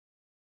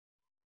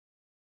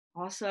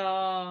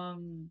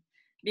Awesome.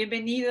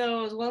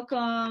 Bienvenidos.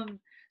 Welcome.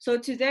 So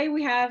today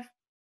we have,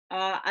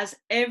 as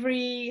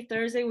every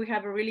Thursday, we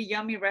have a really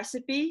yummy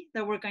recipe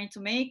that we're going to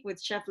make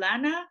with Chef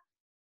Lana.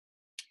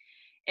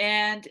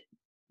 And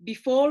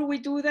before we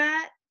do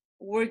that,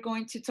 we're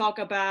going to talk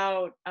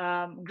about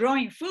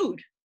growing food,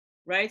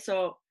 right?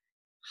 So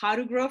how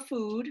to grow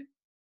food,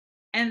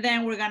 and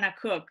then we're gonna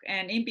cook.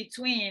 And in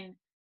between,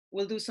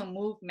 we'll do some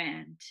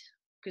movement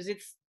because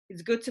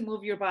it's good to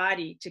move your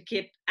body to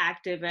keep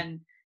active and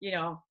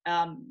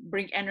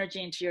bring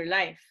energy into your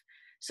life.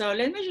 So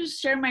let me just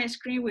share my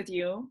screen with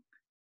you.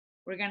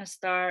 We're gonna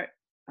start.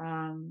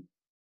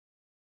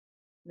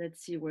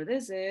 Let's see where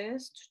this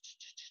is.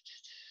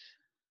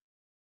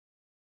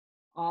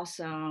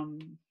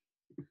 Awesome.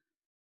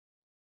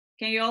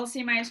 Can you all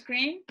see my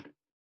screen?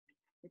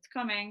 It's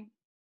coming.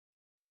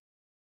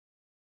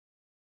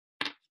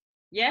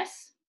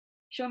 Yes?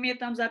 Show me a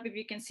thumbs up if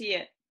you can see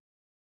it.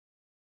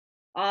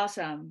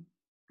 Awesome.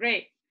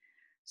 Great.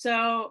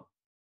 So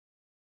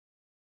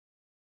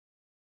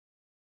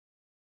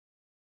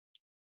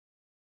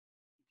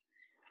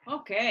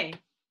okay.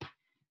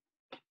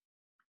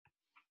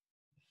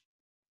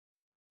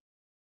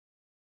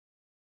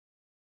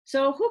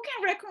 So who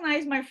can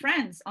recognize my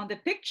friends on the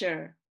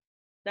picture?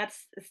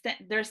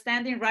 They're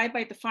standing right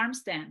by the farm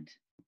stand.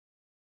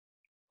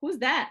 Who's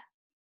that?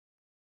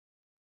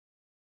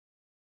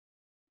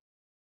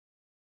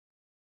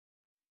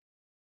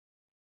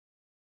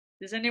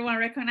 Does anyone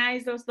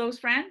recognize those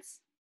friends?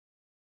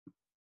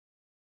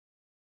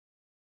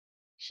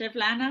 Chef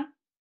Lana?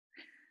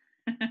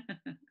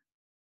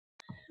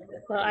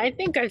 Well, I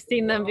think I've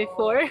seen them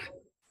before.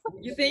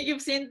 You think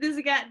you've seen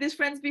these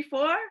friends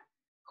before?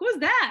 Who's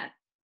that?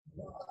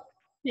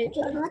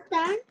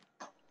 Jonathan.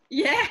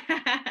 Yeah.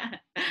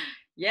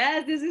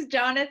 Yes, this is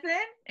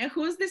Jonathan. And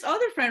who's this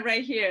other friend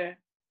right here?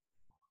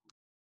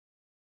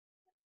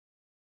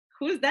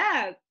 Who's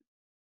that?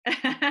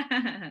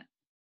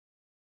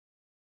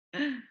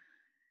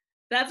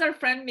 That's our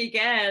friend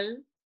Miguel.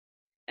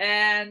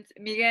 And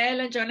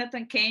Miguel and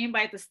Jonathan came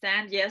by the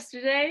stand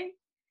yesterday,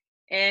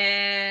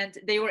 and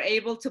they were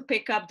able to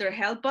pick up their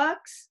help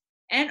box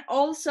and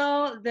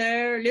also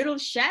their little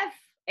chef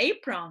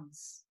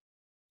aprons,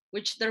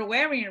 which they're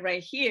wearing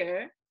right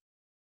here.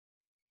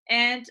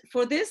 And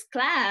for this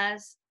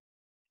class,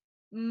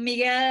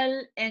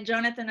 Miguel and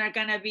Jonathan are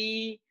gonna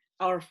be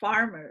our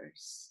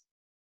farmers.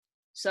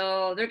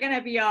 So they're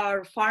gonna be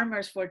our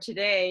farmers for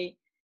today,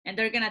 and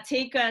they're gonna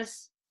take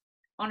us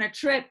on a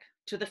trip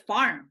to the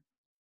farm.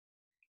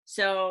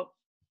 So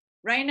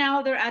right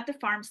now they're at the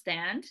farm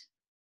stand.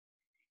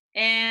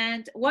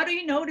 And what do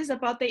you notice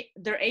about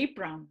their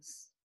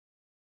aprons?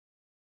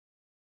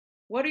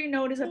 What do you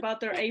notice about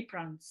their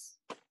aprons?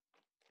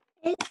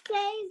 It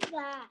says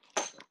that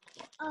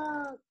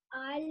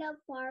I love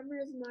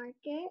farmers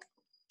market.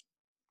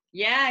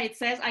 Yeah, it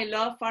says I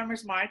love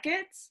farmers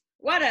markets.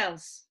 What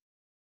else?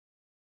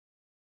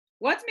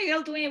 What's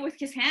Miguel doing with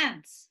his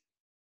hands?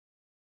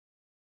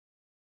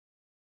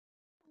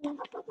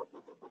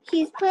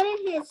 He's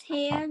putting his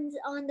hands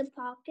on the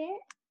pocket.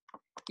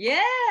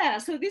 Yeah,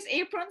 so these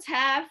aprons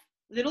have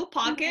little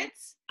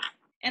pockets,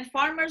 and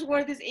farmers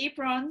wear these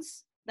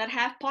aprons that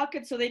have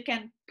pockets so they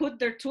can put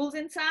their tools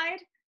inside.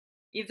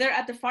 If they're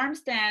at the farm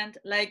stand,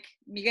 like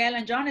Miguel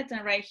and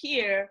Jonathan right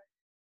here,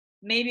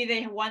 maybe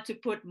they want to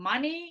put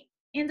money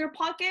in their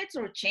pockets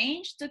or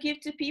change to give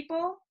to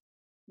people,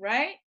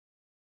 right?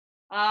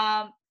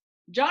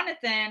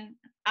 Jonathan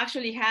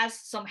actually has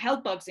some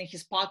help bugs in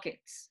his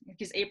pockets, in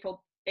his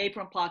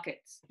apron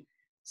pockets.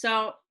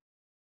 So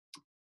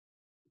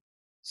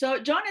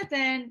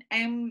Jonathan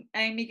and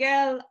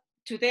Miguel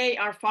today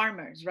are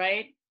farmers,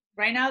 right?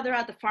 Right now they're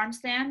at the farm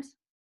stand.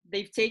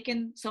 They've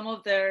taken some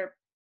of their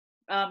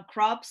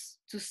crops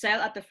to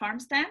sell at the farm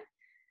stand,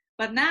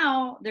 but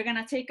now they're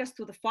gonna take us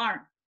to the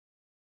farm.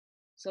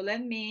 So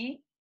let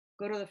me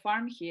go to the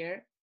farm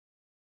here.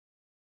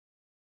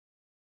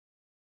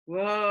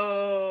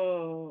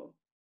 Whoa.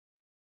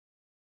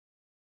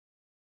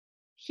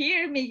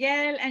 Here,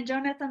 Miguel and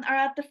Jonathan are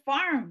at the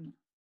farm.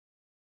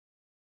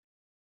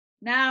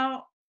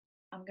 Now,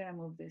 I'm gonna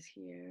move this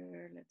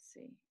here. Let's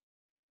see.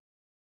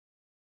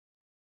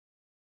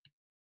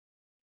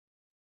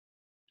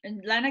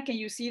 And Lana, can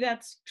you see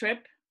that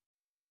strip?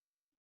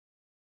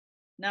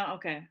 No?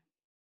 Okay,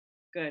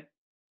 good.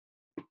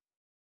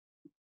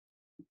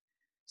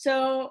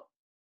 So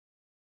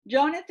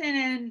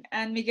Jonathan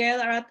and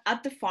Miguel are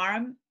at the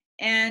farm,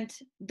 and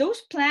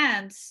those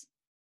plants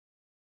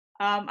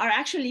are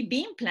actually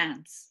bean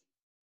plants.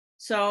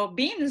 So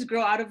beans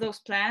grow out of those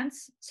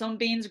plants. Some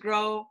beans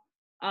grow,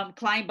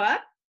 climb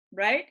up,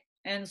 right?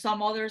 And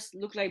some others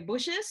look like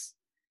bushes.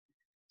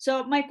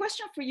 So my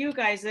question for you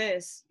guys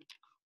is,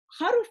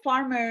 how do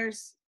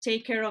farmers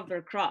take care of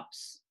their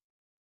crops?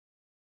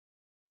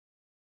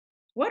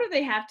 What do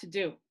they have to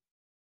do?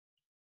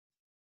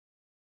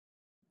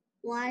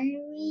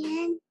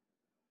 Watering.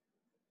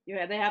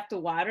 They have to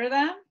water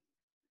them?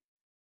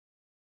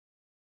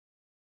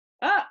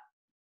 Oh,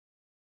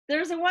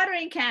 there's a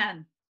watering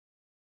can.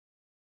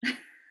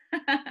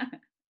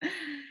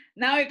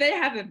 Now, if they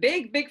have a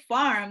big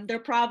farm, they'll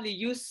probably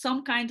use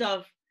some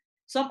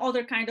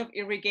other kind of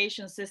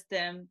irrigation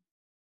system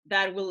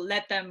that will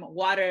let them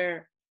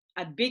water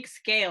at big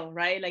scale,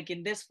 right? Like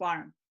in this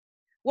farm.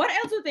 What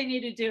else do they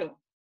need to do?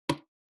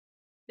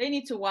 They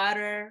need to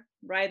water,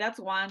 right? That's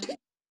one.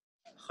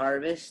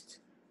 Harvest.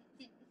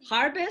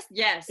 Harvest,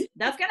 yes.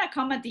 That's gonna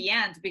come at the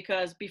end,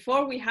 because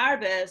before we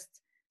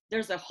harvest,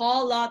 there's a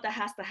whole lot that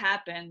has to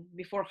happen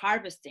before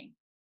harvesting.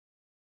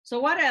 So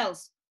what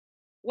else?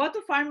 What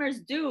do farmers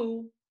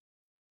do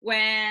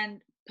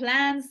when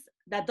plants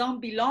that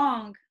don't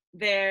belong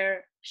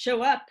there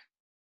show up?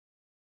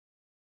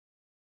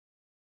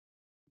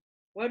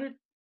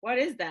 What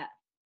is that?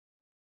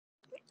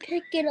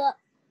 Pick it up.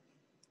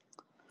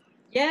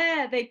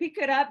 Yeah, they pick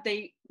it up.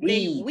 They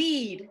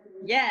weed.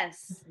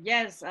 Yes,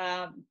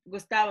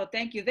 Gustavo,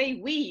 thank you. They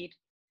weed.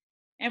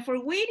 And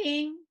for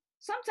weeding,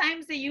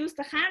 sometimes they use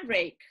the hand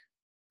rake.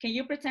 Can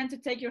you pretend to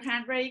take your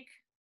hand rake?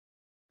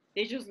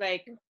 They just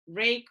like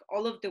rake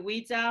all of the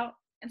weeds out.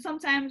 And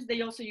sometimes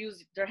they also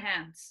use their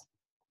hands.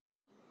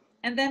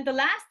 And then the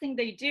last thing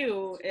they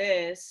do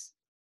is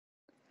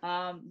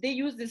they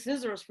use the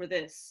scissors for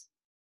this.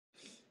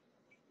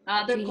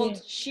 They're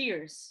called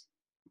shears.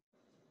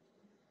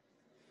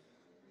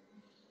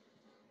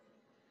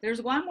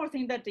 There's one more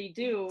thing that they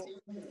do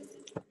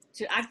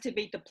to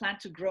activate the plant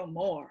to grow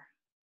more.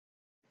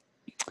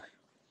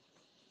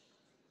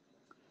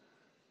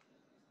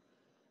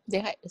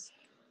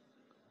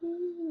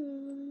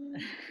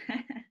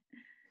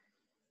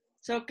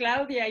 So,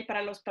 Claudia, y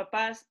para los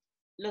papás,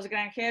 los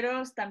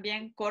granjeros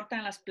también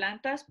cortan las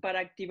plantas para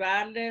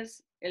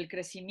activarles el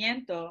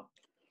crecimiento.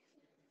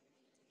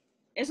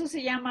 Eso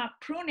se llama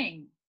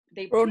pruning.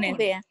 They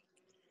prune.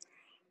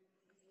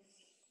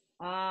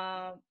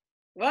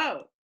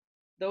 Wow,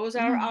 those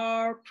are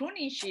our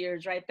pruning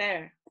shears right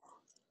there.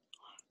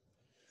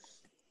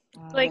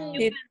 Like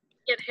you can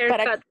get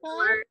haircuts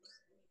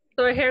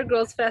so our hair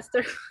grows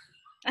faster.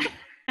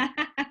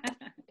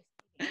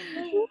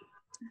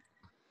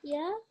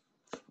 Yeah.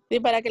 Sí,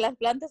 para que las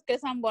plantas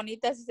crezcan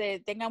bonitas y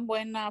tengan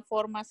buena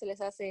forma, se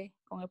les hace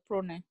con el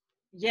prune.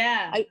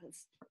 Yeah.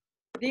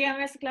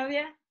 Dígame,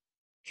 Claudia.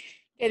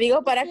 Que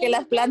digo, para que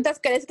las plantas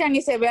crezcan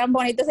y se vean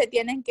bonitas, se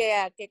tienen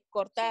que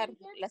cortar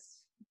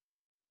las.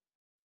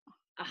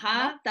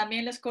 Ajá, ¿no?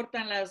 También les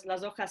cortan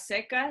las hojas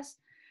secas.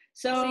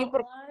 So, sí,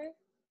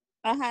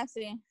 ajá,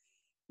 sí.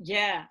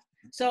 Yeah.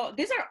 So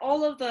these are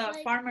all of the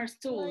farmers'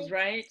 tools,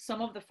 right?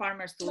 Some of the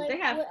farmers' tools.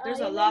 There's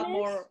a lot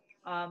more.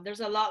 There's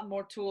a lot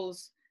more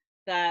tools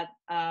that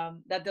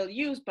that they'll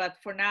use, but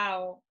for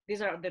now,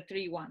 these are the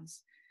three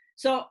ones.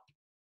 So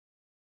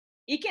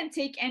it can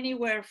take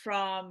anywhere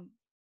from,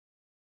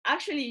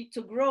 actually,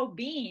 to grow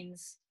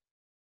beans,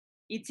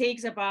 it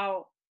takes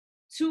about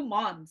 2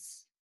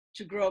 months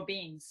to grow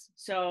beans.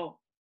 So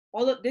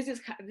all of this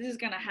is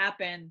gonna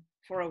happen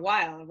for a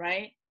while,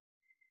 right?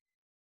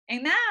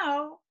 And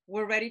now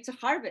we're ready to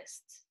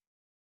harvest.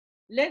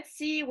 Let's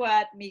see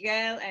what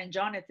Miguel and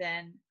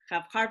Jonathan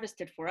have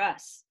harvested for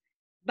us.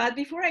 But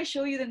before I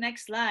show you the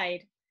next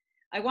slide,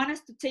 I want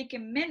us to take a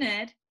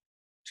minute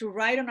to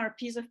write on our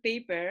piece of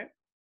paper,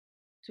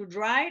 to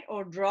write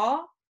or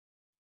draw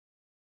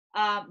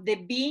the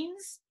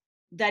beans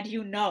that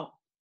you know,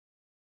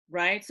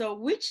 right? So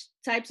which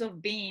types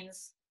of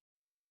beans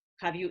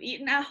have you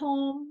eaten at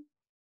home,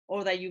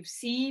 or that you've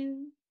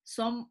seen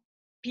some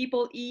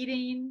people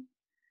eating?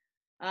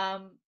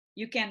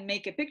 You can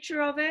make a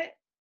picture of it,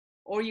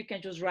 or you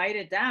can just write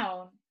it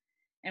down,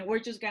 and we're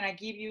just gonna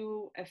give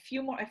you a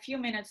few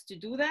minutes to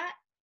do that,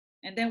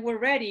 and then we're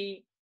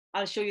ready.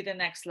 I'll show you the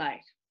next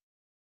slide.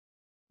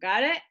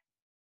 Got it?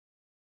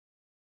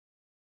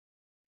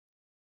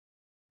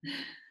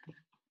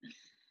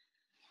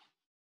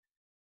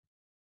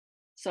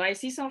 So I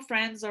see some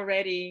friends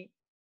already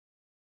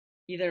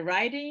either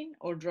writing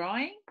or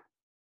drawing,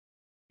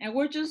 and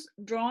we're just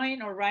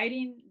drawing or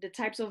writing the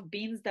types of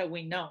beans that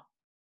we know.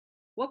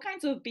 What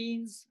kinds of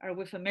beans are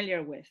we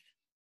familiar with?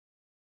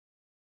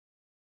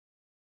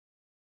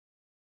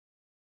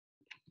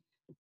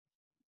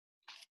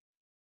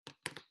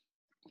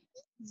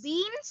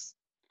 Beans?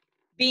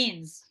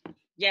 Beans,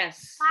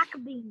 yes.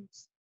 Black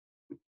beans.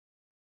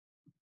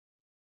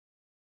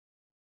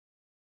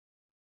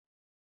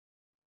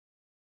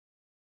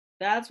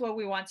 That's what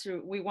we want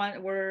to,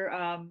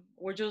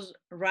 we're just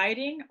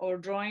writing or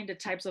drawing the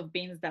types of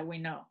beans that we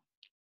know.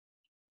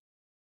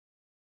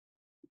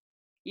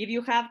 If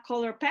you have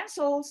colored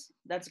pencils,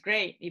 that's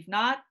great. If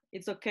not,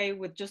 it's okay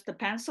with just a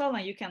pencil,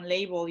 and you can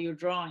label your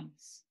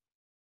drawings.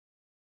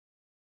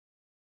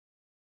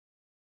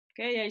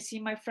 Okay, I see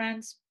my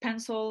friends'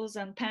 pencils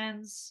and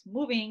pens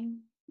moving.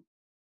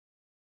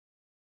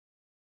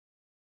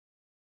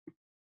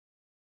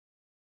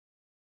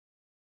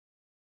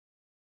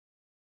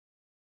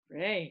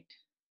 Great.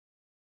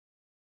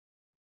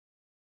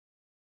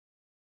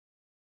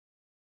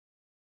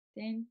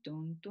 Dun,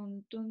 dun,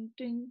 dun, dun,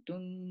 dun,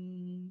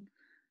 dun.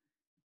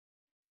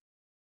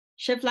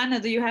 Chef Lana,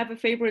 do you have a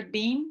favorite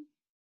bean?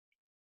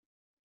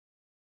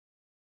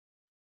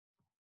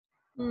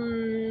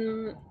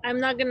 I'm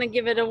not gonna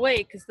give it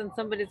away because then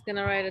somebody's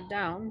gonna write it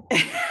down.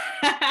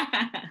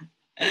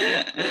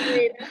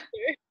 Wait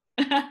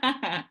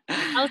after.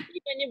 I'll see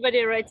if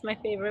anybody writes my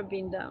favorite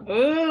bean down.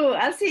 Ooh,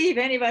 I'll see if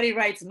anybody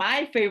writes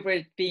my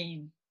favorite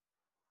bean.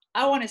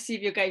 I want to see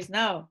if you guys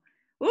know.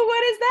 Ooh,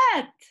 what is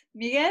that,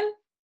 Miguel?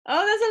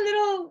 Oh, that's a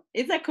little,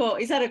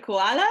 is that a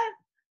koala?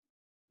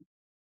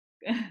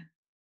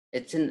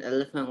 It's an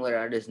elephant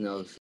without his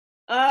nose.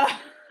 Oh,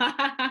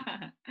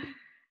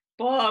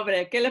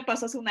 pobre, ¿qué le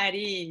pasó a su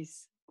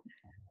nariz?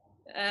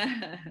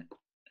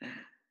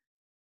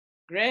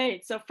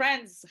 Great. So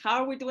friends,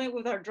 how are we doing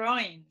with our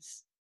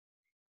drawings?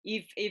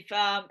 If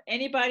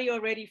anybody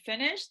already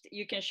finished,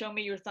 you can show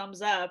me your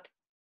thumbs up,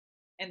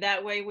 and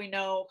that way we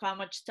know how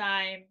much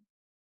time.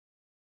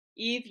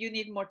 If you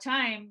need more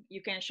time,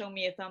 you can show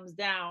me a thumbs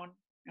down,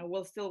 and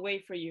we'll still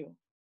wait for you.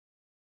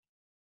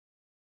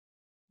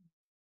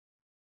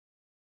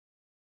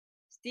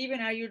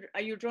 Steven, are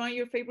you drawing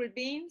your favorite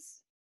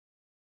beans?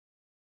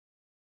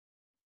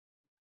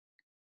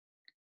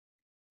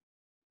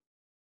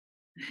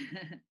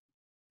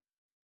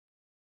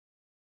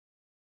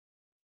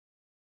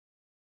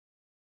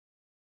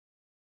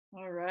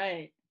 All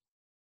right.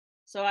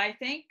 So I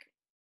think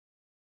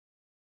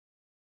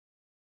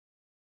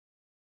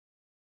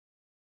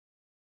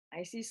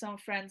I see some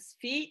friends'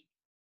 feet.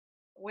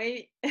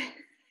 Wait,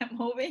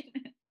 moving.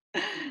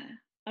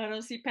 I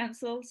don't see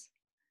pencils.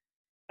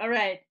 All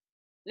right,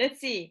 let's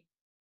see.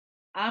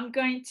 I'm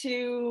going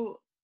to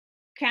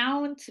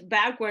count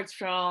backwards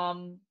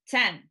from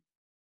 10.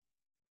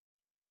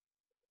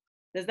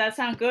 Does that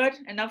sound good?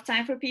 Enough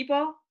time for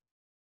people?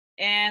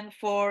 And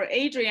for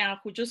Adrian,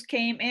 who just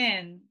came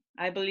in,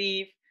 I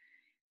believe,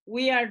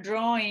 we are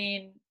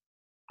drawing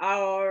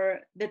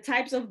the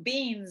types of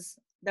beans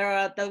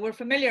that we're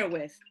familiar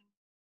with.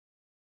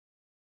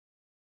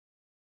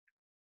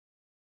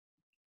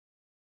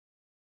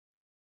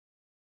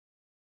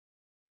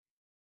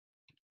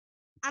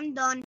 I'm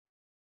done.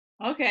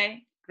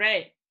 Okay,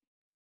 great.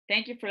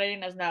 Thank you for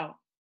letting us know.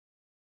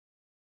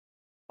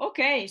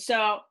 Okay,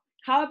 so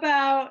how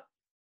about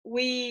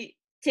we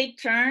take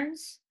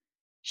turns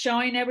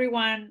showing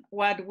everyone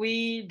what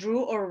we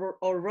drew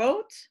or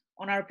wrote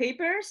on our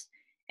papers,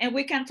 and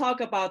we can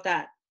talk about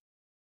that.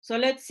 So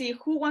let's see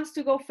who wants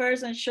to go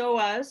first and show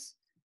us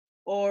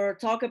or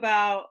talk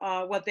about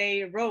what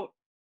they wrote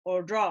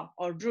or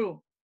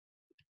drew.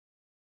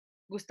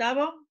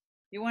 Gustavo,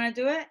 you want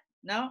to do it?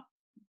 No?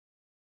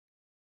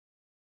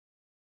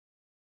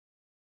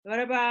 What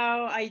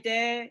about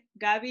Aide,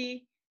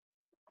 Gaby?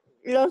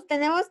 ¿Los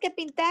tenemos que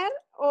pintar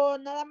o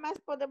nada más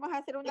podemos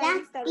hacer una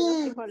lista de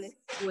los frijoles?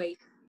 Wait.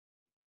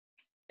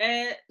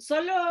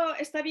 Solo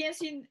está bien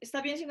si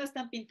no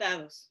están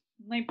pintados.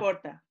 No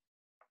importa.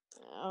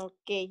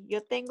 Ok,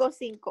 yo tengo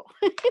 5.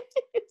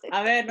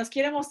 A ver, ¿nos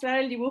quiere mostrar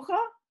el dibujo?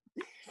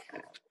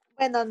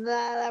 Bueno,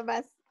 nada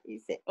más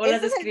hice. ¿O las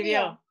Este es el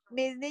describió? mío.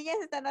 Mis niñas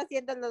están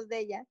haciendo los de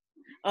ellas.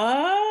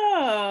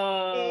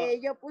 Oh.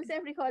 Yo puse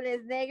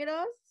frijoles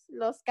negros,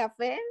 los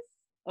cafés,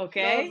 Ok.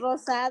 los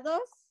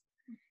rosados,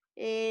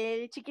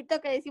 el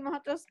chiquito que decimos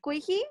nosotros,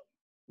 cuiji.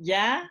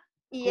 Ya.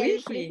 Y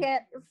Cuiji.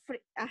 el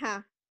frijol,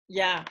 ajá.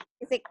 Ya.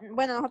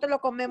 Bueno, nosotros lo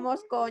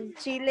comemos con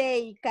chile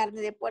y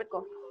carne de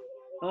puerco.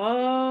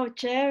 Oh,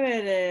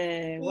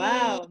 chévere.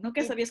 Wow.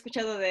 Nunca se había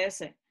escuchado de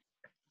ese.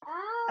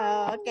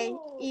 Ok.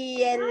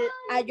 Y el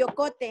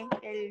ayocote,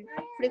 el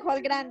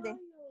frijol grande.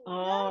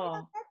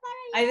 Oh.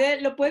 Aide,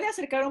 ¿lo puede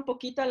acercar un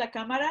poquito a la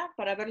cámara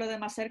para verlo de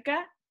más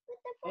cerca?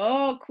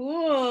 Oh,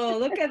 cool.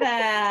 Look at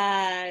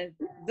that.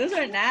 Those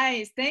are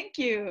nice. Thank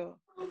you.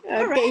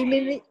 Ok.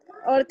 Right.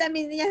 Ahorita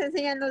mis niñas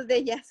enseñan los de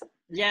ellas.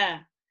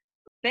 Yeah.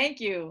 Thank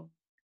you.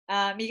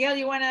 Miguel,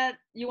 you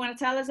wanna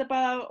tell us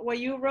about what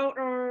you wrote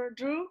or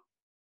drew?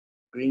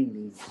 Green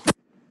beans.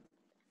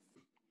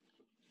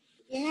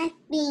 Black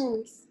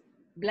beans.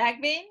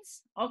 Black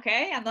beans?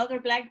 Okay,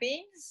 another black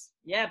beans?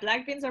 Yeah,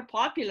 black beans are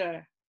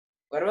popular.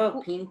 What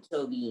about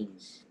pinto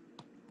beans?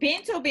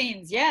 Pinto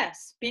beans,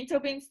 yes. Pinto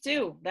beans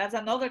too. That's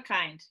another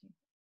kind.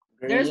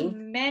 Green. There's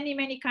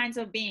many kinds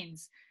of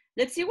beans.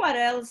 Let's see what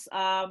else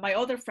my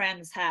other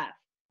friends have.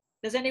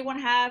 Does anyone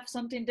have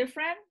something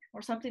different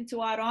or something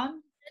to add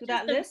on to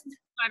that list?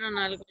 Dibujaron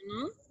algo,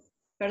 ¿no?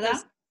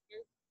 ¿Verdad?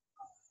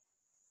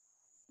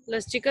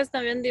 Las chicas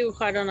también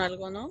dibujaron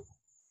algo, ¿no?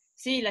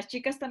 Sí, las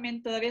chicas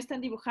también todavía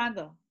están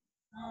dibujando.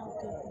 Ah,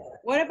 okay.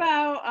 What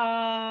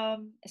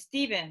about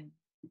Steven?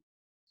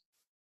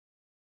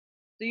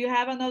 Do you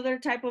have another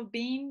type of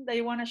bean that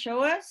you want to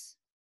show us?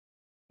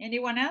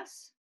 Anyone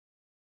else?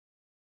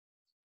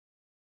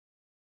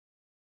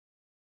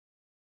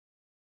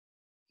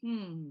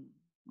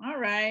 All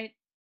right.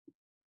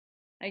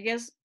 I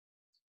guess,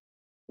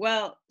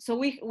 well, so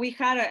we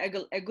had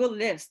a good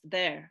list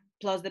there,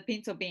 plus the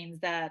pinto beans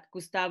that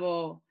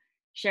Gustavo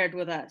shared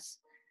with us.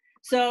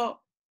 So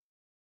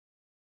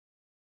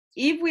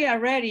if we are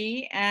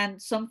ready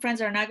and some friends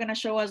are not going to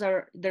show us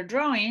their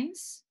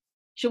drawings,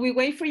 should we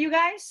wait for you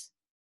guys?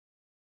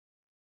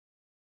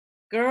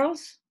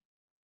 Girls?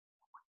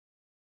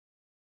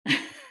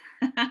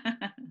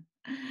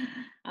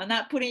 I'm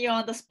not putting you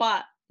on the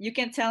spot. You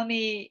can tell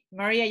me,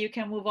 Maria, you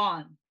can move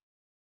on.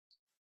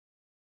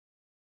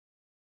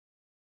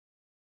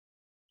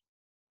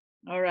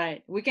 All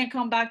right, we can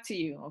come back to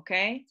you,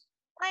 okay?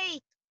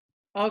 Wait.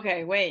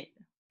 Okay, wait,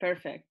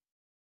 perfect.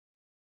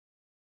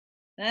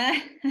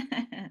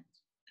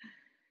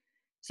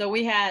 So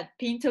we had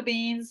pinto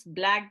beans,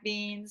 black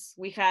beans,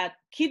 we had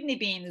kidney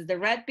beans, the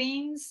red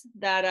beans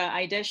that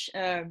I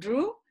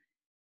drew,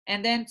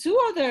 and then two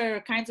other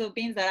kinds of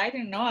beans that I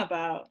didn't know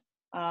about.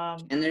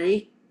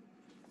 Canary?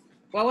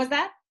 What was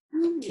that?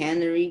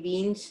 Canary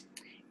beans?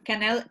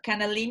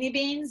 Cannellini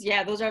beans,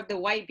 yeah, those are the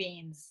white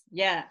beans.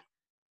 Yeah,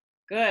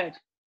 good.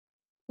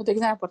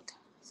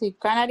 Sí,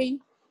 canary.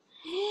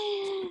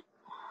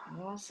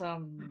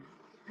 Awesome.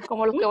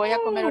 Como lo que voy a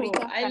comer Ooh,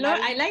 ahorita.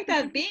 I like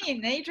that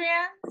bean,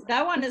 Adrian.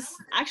 That one is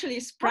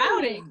actually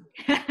sprouting.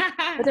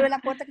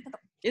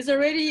 It's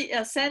already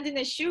sending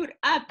a shoot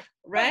up,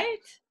 right?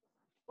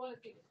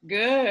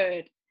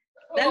 Good.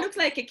 That looks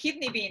like a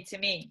kidney bean to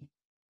me.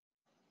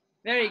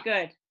 Very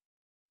good.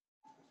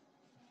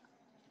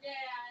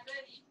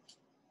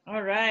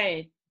 All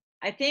right.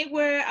 I think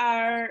where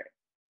are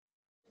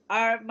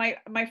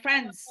my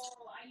friends?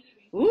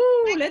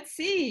 Ooh, let's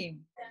see.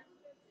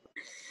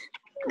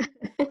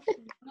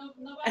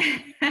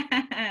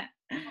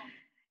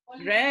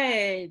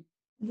 Great.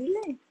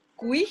 Dile.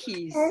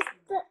 Cuijis.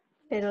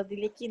 Pero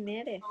dile quién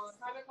eres.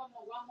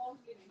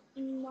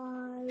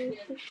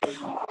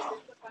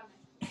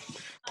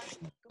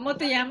 ¿Cómo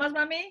te llamas,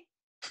 mami?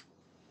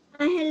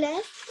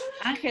 Ángeles.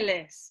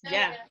 Ángeles,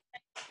 ya.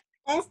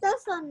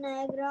 Estos son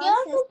negros,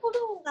 estos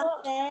son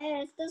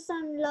café, estos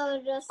son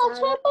los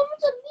rosados,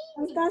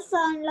 estos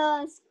son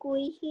los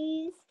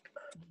cuijis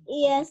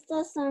y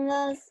estos son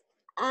los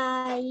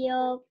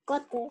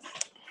ayocotes.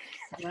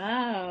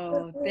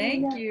 Wow,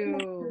 thank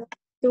you.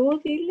 Tú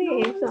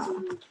dile eso.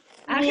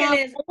 Mi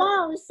Ángeles,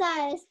 abuela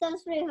usa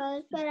estos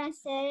frijoles para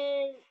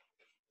hacer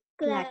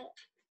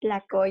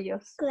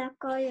Tlacoyos.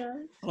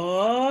 tlacoyos.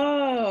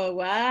 oh,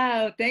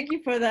 wow, thank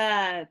you for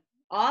that.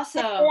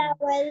 Awesome.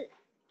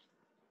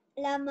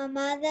 La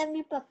mamá de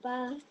mi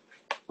papá.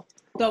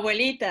 Tu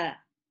abuelita.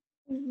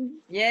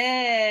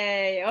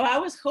 Yay. Oh, I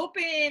was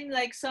hoping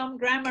like some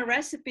grandma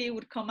recipe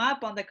would come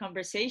up on the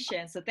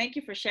conversation. So thank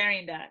you for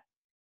sharing that.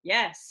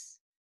 Yes.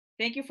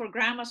 Thank you for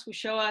grandmas who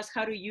show us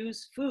how to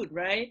use food,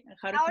 right? And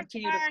how to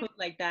continue to cook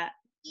like that.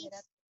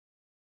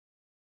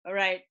 All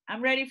right.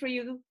 I'm ready for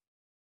you.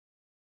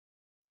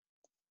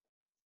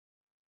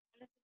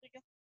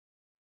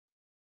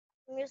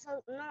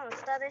 No,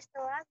 está de este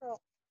lado.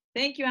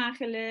 Thank you,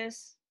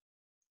 Ángeles.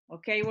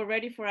 Okay, we're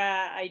ready for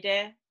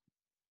Aide.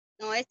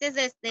 No, este es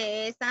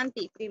desde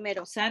Santi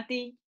primero.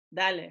 Santi,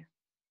 dale.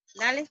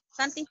 Dale,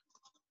 Santi.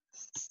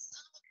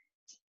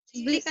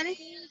 Explícale.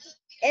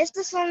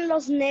 Estos son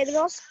los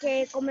negros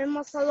que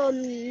comemos solo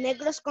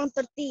negros con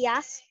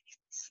tortillas.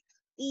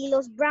 Y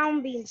los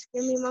brown beans, que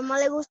a mi mamá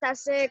le gusta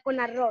hacer con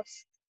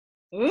arroz.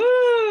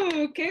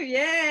 ¡Qué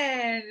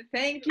bien!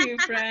 Thank you,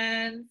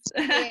 friends.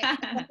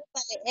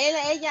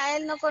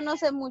 Él no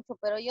conoce mucho,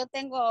 pero yo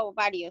tengo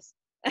varios.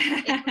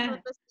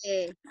 Estos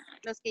son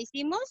los que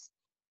hicimos.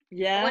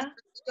 Ya. Bueno,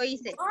 yo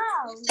hice.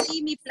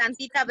 Puse mi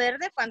plantita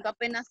verde cuando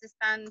apenas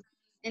están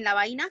en la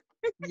vaina.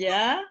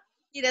 Ya.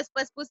 Y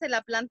después puse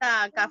la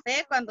planta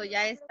café cuando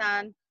ya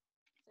están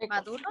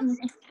maduros.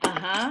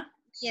 Ajá.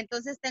 Y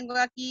entonces tengo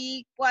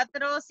aquí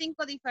 4 o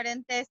 5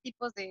 diferentes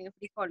tipos de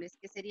frijoles,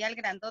 que sería el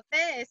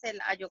grandote, es el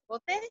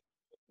ayocote.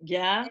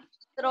 Ya. El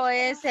otro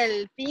es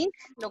el pink,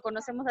 lo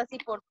conocemos así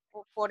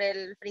por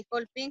el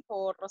frijol pink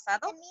o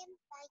rosado.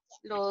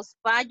 Los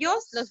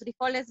bayos, los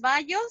frijoles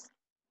bayos,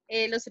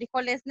 los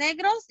frijoles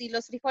negros y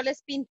los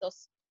frijoles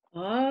pintos.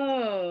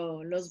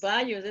 Oh, los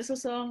bayos,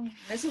 esos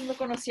no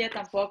conocía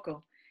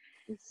tampoco.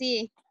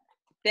 Sí.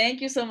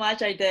 Thank you so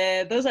much,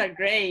 Aide. Those are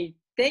great.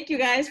 Thank you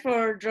guys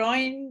for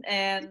drawing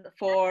and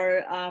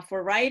for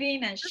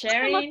writing and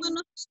sharing. No somos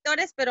buenos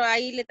pintores, pero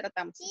ahí le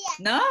tratamos.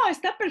 No,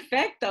 está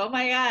perfecto. Oh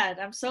my God.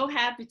 I'm so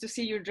happy to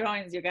see your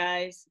drawings, you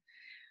guys.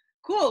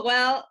 Cool.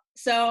 Well,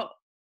 so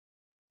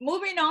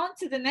moving on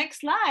to the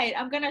next slide,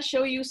 I'm going to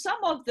show you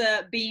some of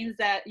the beans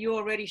that you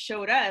already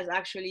showed us.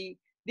 Actually,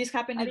 these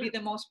happen to be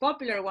the most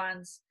popular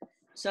ones.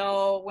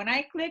 So when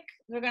I click,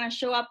 they're going to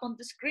show up on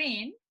the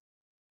screen.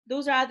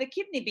 Those are the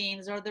kidney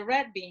beans or the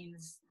red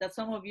beans that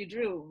some of you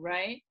drew,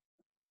 right?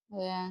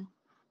 Yeah.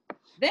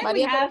 Then María,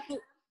 we have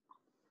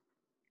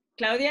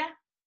Claudia.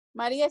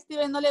 María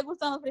Steven no le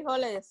gustan los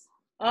frijoles.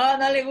 Oh,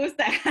 no le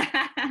gusta.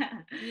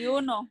 Ni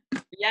uno.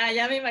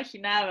 Ya me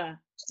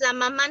imaginaba. La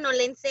mamá no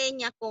le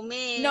enseña a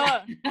comer. No,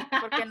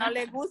 porque no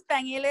le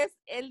gustan. Y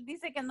él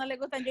dice que no le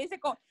gustan.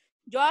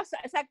 Yo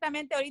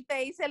exactamente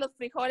ahorita hice los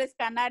frijoles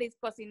canaris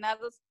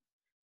cocinados,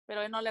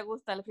 pero a él no le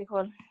gusta el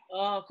frijol.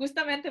 Oh,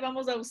 justamente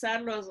vamos a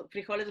usar los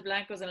frijoles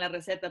blancos en la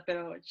receta,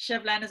 pero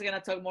Chef Lan is going to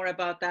talk more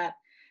about that.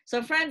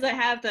 So friends, I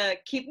have the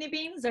kidney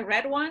beans, the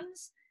red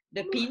ones,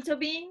 the pinto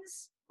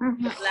beans,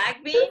 The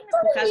black bean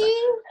who has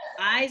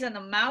eyes and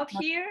a mouth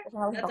here.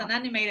 That's an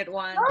animated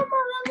one.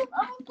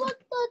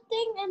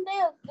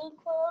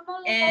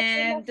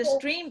 And the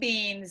string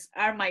beans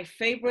are my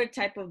favorite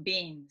type of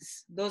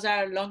beans. Those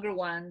are longer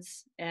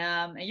ones.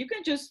 And you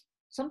can just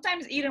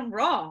sometimes eat them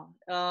raw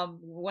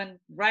when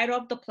right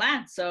off the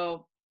plant.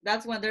 So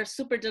that's when they're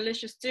super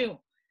delicious too.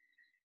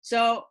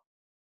 So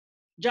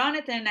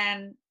Jonathan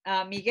and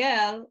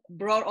Miguel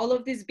brought all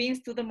of these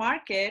beans to the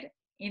market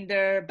in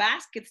their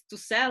baskets to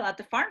sell at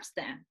the farm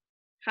stand.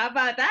 How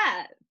about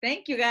that?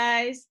 Thank you,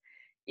 guys.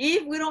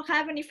 If we don't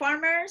have any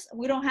farmers,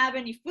 we don't have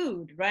any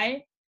food,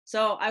 right?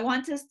 So I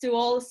want us to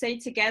all say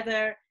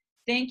together,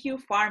 thank you,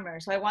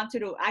 farmers. So I want you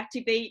to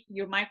activate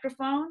your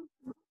microphone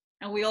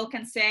and we all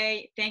can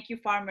say, thank you,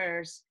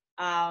 farmers,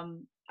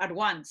 at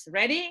once.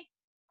 Ready?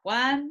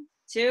 1,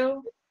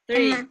 2,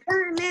 3.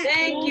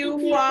 Thank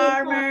you,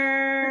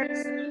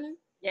 farmers.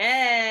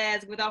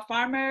 Yes, without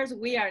farmers,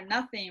 we are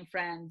nothing,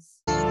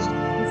 friends.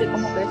 Dice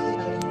cómo crece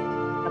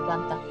la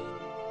planta.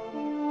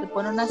 Se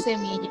pone una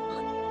semilla.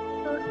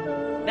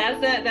 That's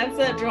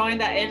the drawing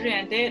that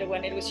Adrian did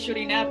when it was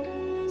shooting up,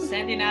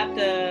 sending up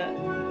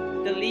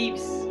the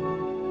leaves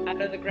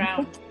out of the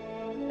ground.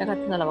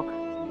 Déjate en la boca.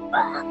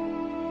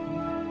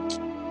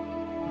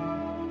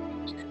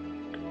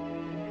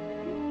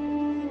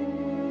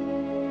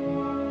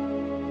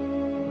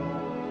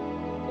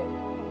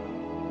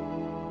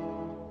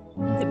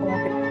 Dice cómo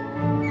crece.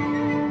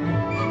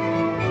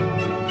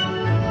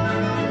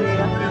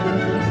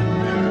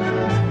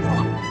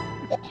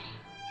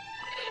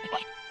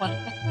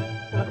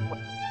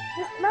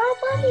 No,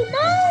 mommy,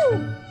 no.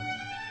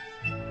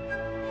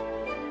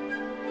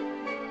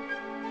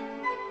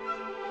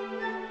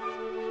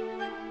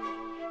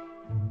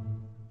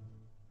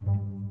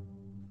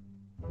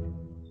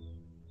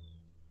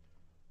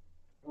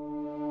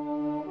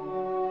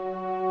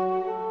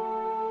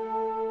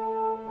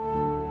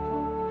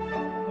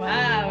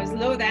 Wow,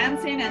 slow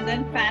dancing and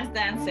then fast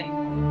dancing.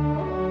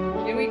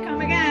 Here we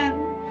come again.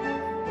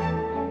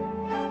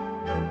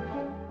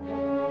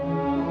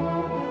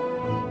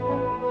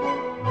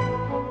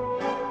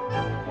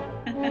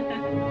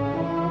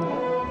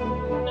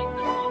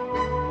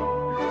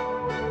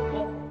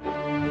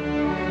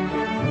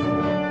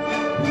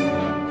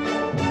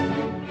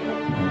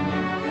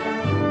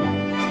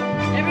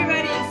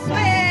 Everybody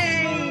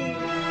sway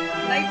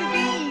like the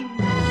beans.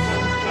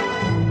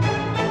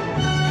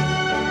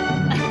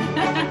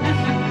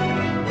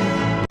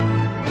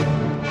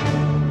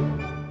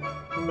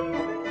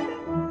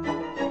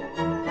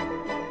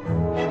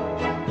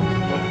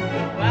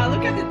 Wow,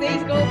 look at the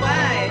days go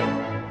by.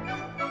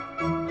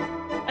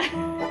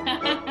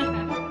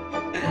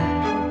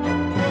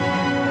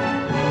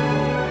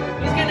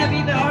 Who's gonna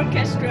be the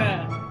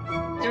orchestra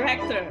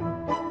director?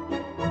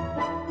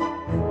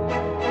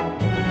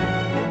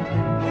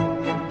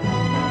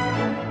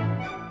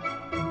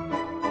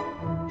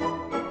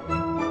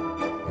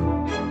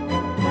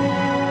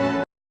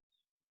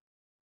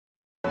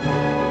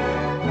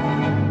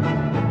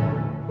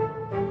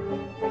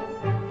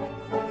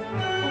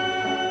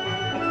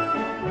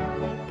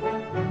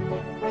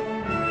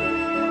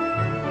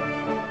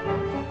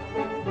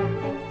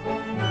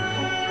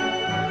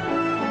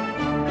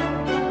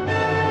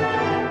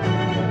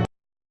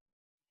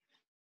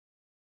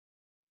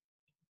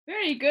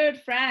 Very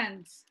good,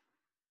 friends.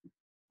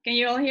 Can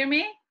you all hear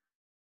me?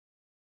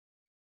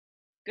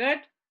 Good.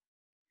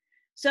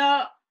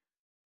 So,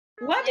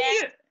 what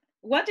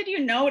did you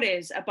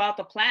notice about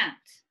the plant?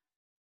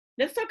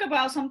 Let's talk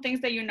about some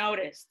things that you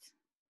noticed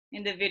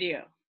in the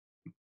video.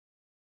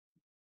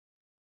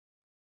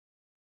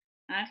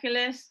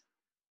 Ángeles,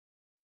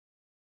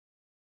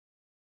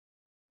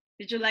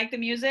 did you like the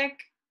music?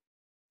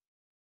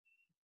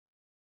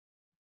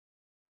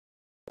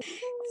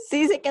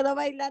 Sí, se quedó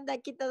bailando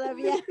aquí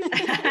todavía.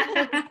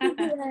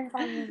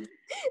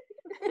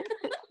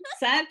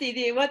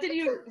 Santi, what did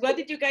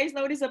you guys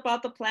notice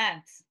about the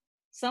plants?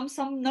 Some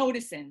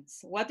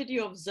noticings. What did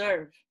you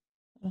observe?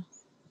 What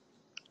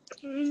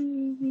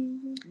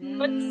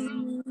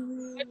grows on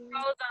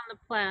the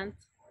plant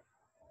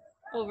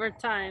over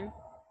time?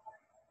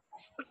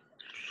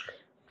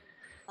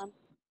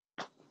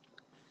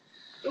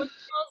 What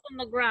grows on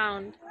the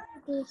ground?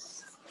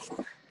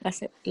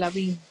 La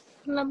bean.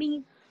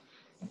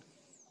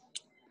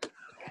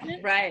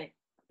 Right.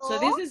 So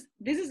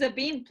this is a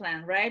bean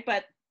plant, right?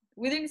 But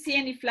we didn't see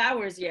any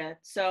flowers yet.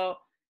 So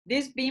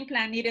this bean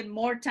plant needed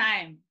more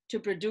time to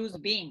produce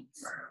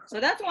beans. So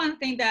that's one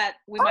thing that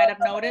we might have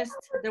noticed.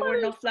 There were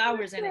no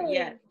flowers in it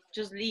yet,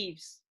 just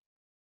leaves.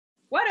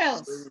 What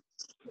else?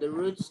 The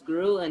roots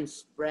grew and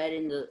spread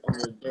in the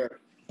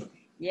dirt.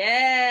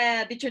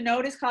 Yeah, did you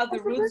notice how the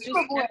roots just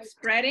kept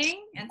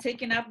spreading and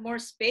taking up more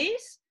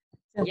space?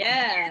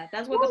 Yeah,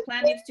 that's what the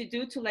plant needs to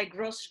do to like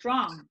grow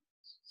strong.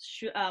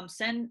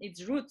 Send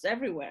its roots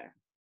everywhere.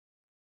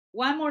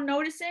 One more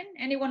noticing?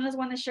 Anyone else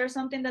want to share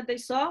something that they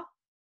saw?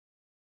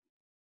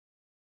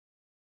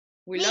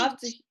 Love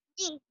to.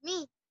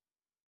 Me.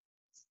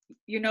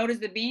 You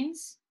noticed the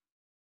beans?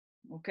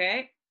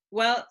 Okay.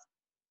 Well,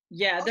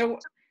 yeah,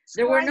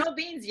 There were no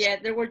beans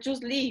yet. There were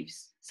just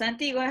leaves.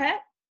 Santi, go ahead.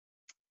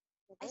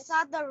 I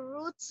saw the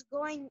roots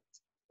growing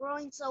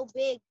so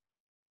big.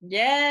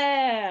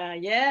 Yeah,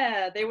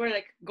 yeah. They were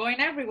like going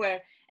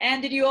everywhere.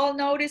 And did you all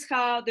notice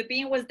how the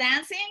bean was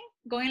dancing,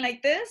 going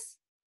like this?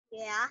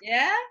 Yeah.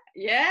 Yeah,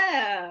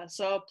 yeah.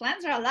 So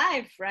plants are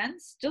alive,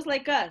 friends, just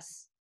like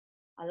us,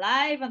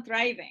 alive and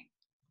thriving.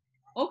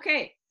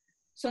 Okay,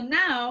 so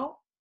now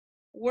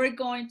we're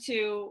going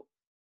to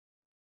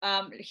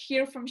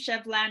hear from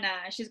Chef Lana,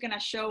 and she's gonna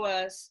show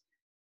us.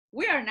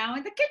 We are now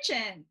in the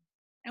kitchen,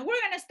 and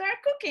we're gonna start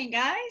cooking,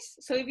 guys.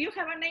 So if you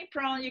have an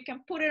apron, you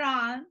can put it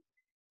on.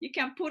 You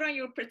can put on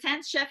your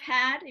pretend chef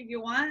hat if you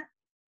want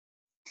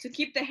to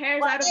keep the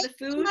hairs out of the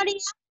food.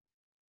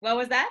 What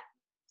was that?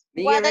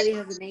 Me already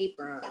has an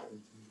apron.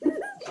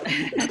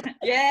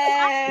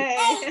 Yay!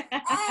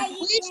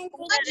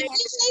 What is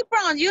this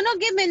apron? You don't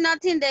give me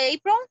nothing the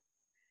apron?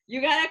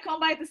 You gotta come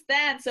by the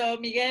stand. So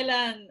Miguel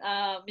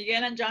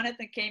and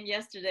Jonathan came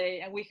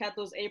yesterday, and we had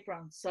those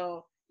aprons.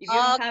 So if you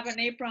don't have an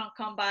apron,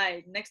 come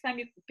by. Next time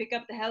you pick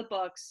up the help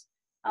box,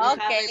 we'll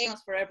have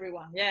aprons for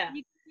everyone. Yeah.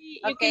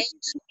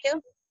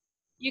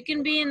 You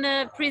can be in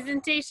the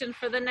presentation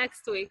for the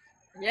next week.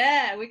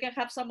 Yeah, we can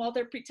have some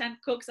other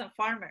pretend cooks and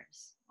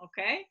farmers.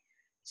 Okay.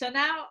 So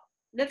now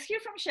let's hear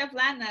from Chef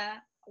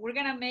Lana. We're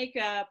gonna make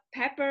a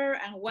pepper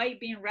and white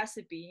bean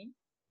recipe.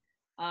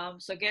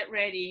 So get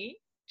ready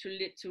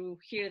to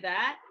hear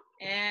that,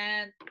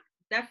 and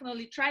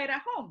definitely try it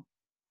at home.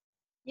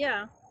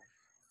 Yeah.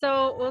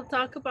 So we'll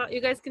talk about,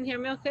 you guys can hear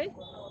me okay?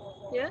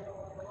 Yeah?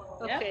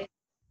 Okay. Yep.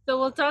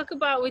 So we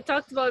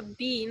talked about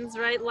beans,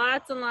 right?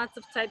 Lots and lots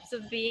of types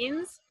of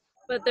beans,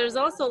 but there's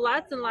also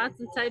lots and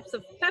lots of types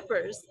of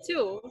peppers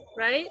too,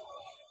 right?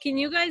 Can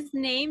you guys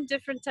name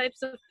different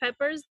types of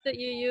peppers that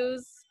you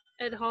use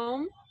at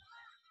home?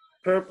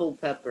 Purple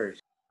peppers.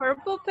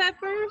 Purple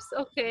peppers?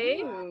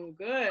 Okay. Ooh,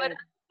 good. What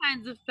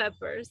kinds of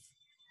peppers?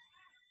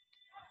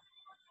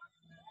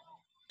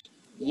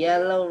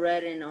 Yellow,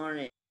 red, and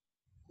orange.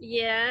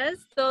 Yes,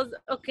 those,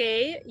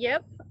 okay,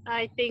 yep.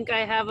 I think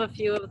I have a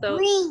few of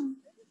those.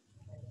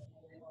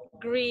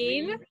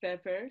 Green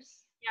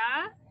peppers.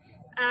 Yeah.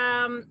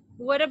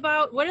 What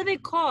are they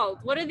called?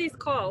 What are these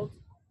called?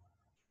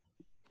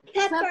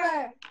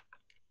 Pepper.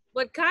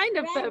 What kind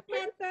of Red pepper?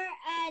 pepper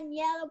and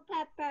yellow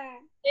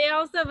pepper. They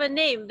also have a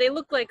name. They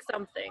look like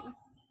something.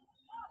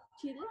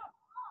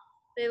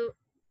 They look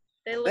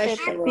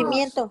Vegetables.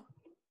 Pimiento.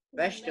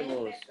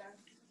 Vegetables.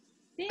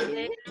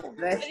 Okay.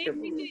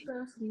 Vegetables.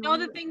 You know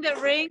the thing that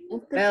rings?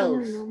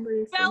 Bells.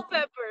 Bell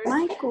peppers.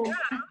 Michael.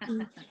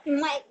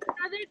 Yeah.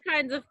 Other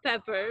kinds of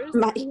peppers.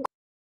 Michael.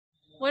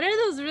 What are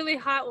those really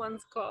hot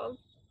ones called?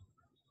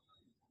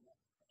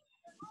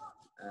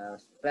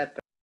 Pepper.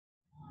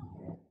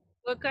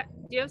 Do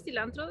you have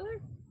cilantro there?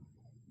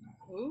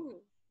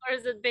 Ooh. Or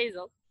is it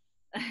basil?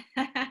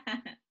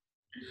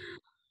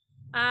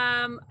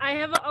 I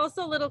have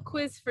also a little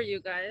quiz for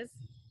you guys.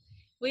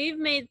 We've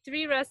made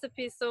 3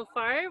 recipes so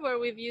far where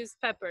we've used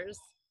peppers.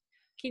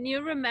 Can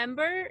you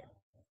remember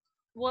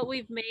what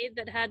we've made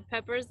that had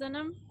peppers in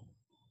them?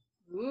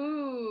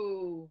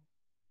 Ooh.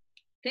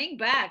 Think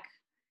back.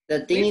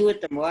 The thingy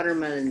with the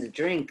watermelon, the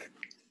drink.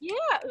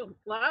 Yeah,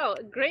 wow,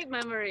 great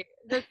memory.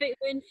 The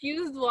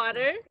infused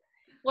water.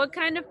 What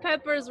kind of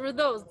peppers were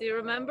those? Do you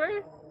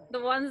remember? The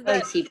ones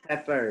that... Spicy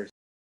peppers.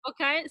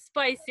 Okay,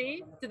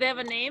 spicy. Do they have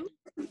a name?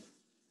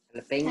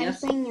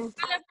 Jalapenos.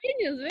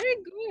 Jalapenos, very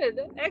good.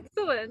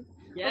 Excellent.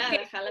 Yeah,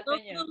 okay, jalapenos.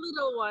 those are the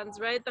little ones,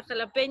 right? The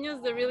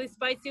jalapenos, the really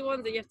spicy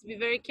ones that you have to be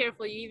very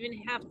careful. You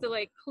even have to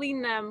like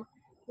clean them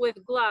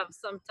with gloves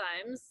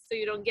sometimes so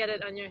you don't get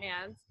it on your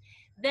hands.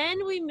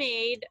 Then we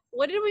made,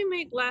 what did we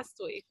make last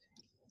week?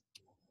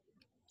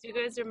 Do you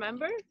guys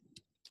remember?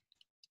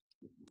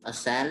 A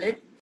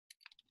salad.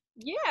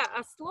 Yeah,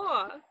 a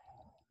slaw,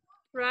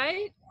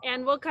 right?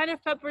 And what kind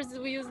of peppers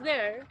did we use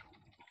there?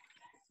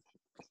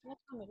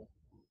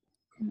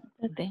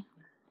 Do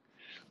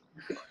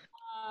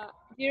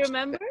you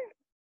remember?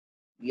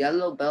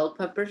 Yellow bell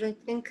peppers, I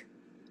think.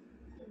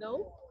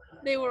 No,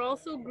 they were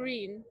also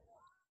green.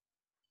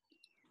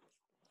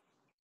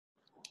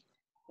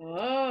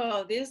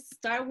 Oh, this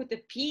start with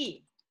the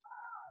P.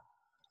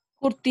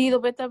 Curtido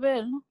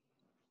betabel, ¿no?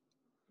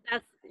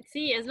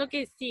 Sí, es lo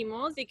que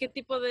hicimos. ¿Y qué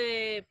tipo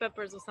de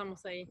peppers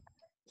usamos ahí?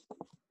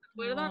 ¿Se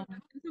acuerdan?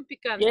 Es un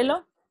picante.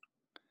 ¿Hielo?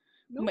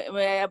 ¿No?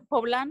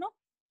 ¿Poblano?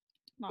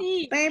 No.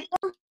 Sí.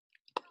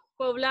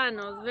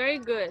 Poblanos, very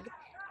good.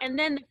 And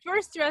then the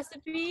first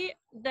recipe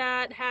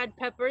that had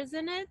peppers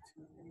in it,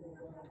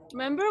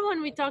 remember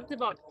when we talked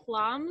about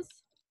plums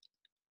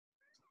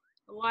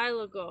a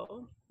while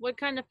ago? What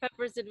kind of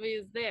peppers did we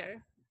use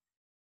there?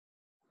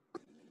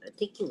 I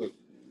think it was.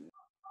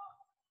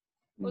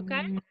 What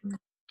kind?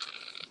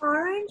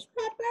 Orange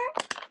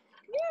pepper?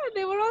 Yeah,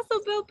 they were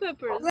also bell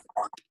peppers.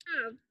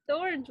 Yeah, the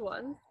orange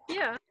ones.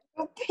 Yeah.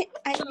 Okay.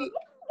 So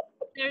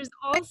there's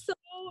also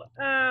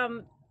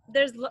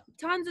there's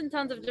tons and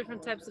tons of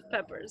different types of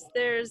peppers.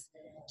 There's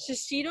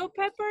shishito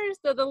peppers.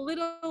 They're the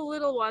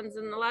little ones,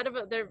 and a lot of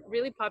it, they're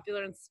really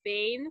popular in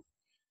Spain.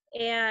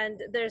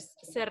 And there's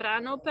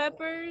serrano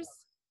peppers,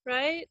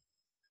 right?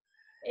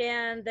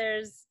 And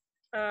there's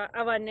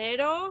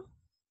habanero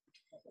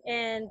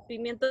and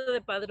pimiento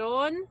de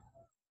padrón.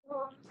 I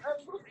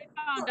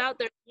found out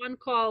there's one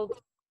called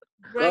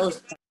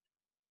Ghost.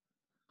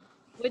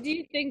 What do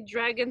you think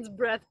dragon's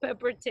breath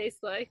pepper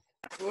tastes like?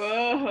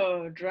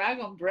 Whoa,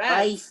 dragon breath.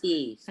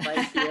 Spicy,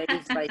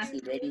 very spicy,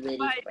 very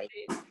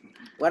spicy.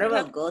 What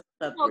about ghost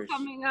peppers?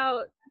 Coming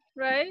out,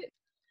 right?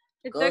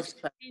 It's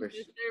Ghost actually peppers.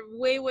 dangerous. They're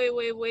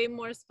way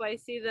more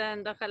spicy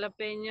than the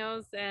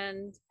jalapenos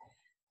and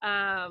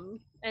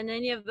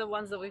any of the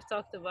ones that we've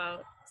talked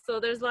about. So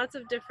there's lots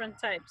of different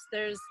types.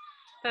 There's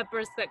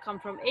peppers that come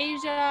from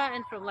Asia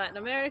and from Latin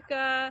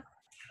America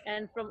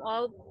and from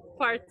all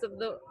parts of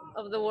the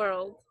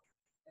world.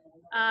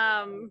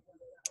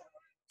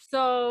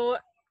 So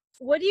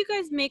what do you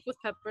guys make with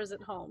peppers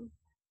at home?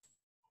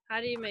 How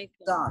do you make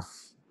them?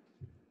 Sauce.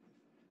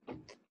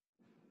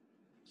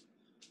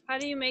 How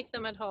do you make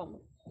them at home?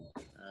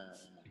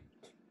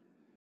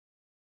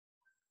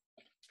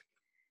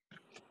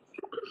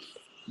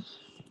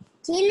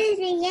 Chiles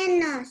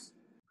rellenos.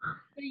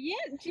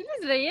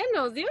 Chiles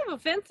rellenos. You have a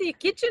fancy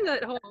kitchen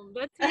at home.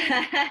 That's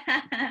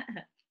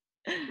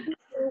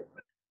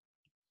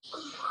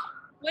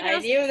what I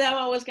else? knew that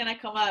one was gonna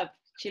come up.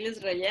 Chiles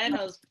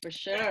rellenos for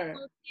sure.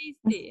 So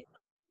tasty.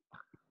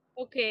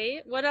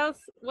 Okay. What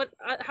else? What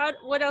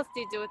else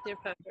do you do with your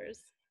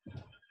peppers?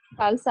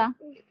 Salsa.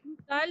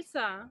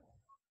 Salsa.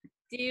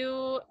 Do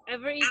you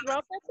ever eat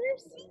raw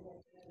peppers?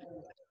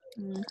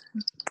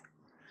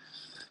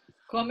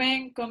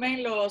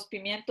 ¿Comen los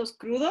pimientos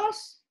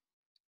crudos?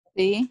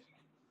 Sí.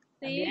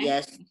 See?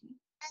 Yes,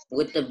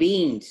 with the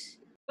beans.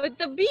 With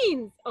the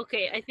beans.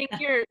 Okay, I think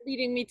you're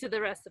leading me to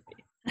the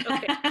recipe.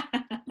 Okay,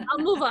 I'll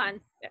move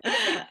on.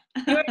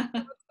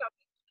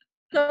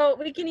 So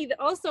we can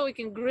we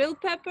can grill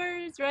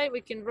peppers, right? We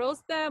can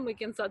roast them, we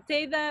can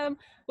saute them,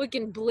 we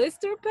can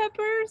blister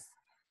peppers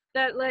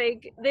that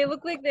they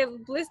look like they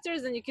have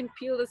blisters and you can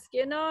peel the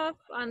skin off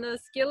on the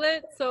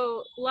skillet.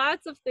 So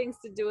lots of things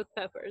to do with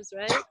peppers,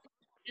 right?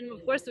 And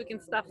of course we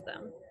can stuff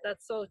them.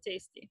 That's so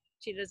tasty.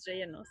 Chiles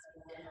rellenos.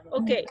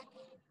 Okay,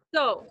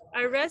 so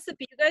our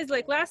recipe, you guys,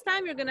 like last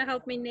time, you're gonna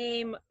help me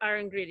name our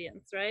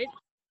ingredients, right?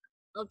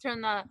 I'll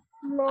turn the,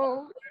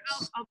 No.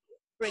 I'll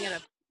bring it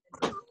up.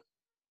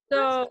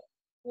 So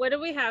what do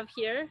we have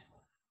here?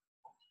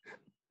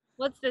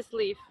 What's this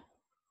leaf?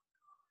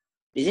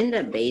 Isn't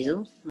that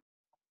basil?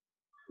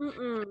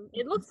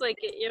 It looks like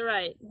it, you're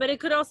right. But it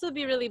could also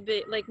be really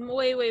big, like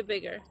way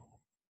bigger.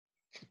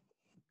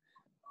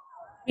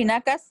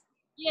 Espinacas.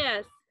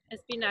 Yes,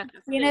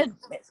 espinacas. Spinach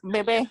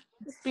bebé.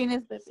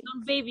 Spinach bebé.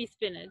 Son baby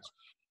spinach.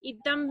 Y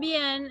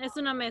también es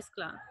una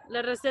mezcla.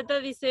 La receta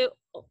dice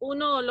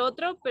uno o el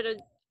otro, pero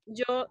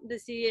yo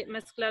decidí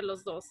mezclar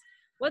los dos.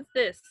 What's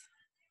this?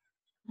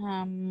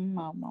 No,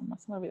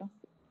 se me olvidó.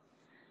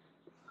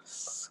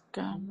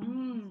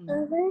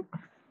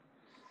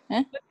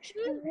 ¿Eh?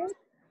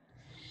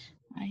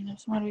 Ay, no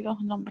se me olvidó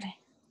el nombre.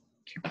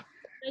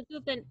 Let's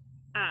do an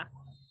A,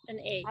 an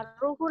A.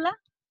 Arúgula.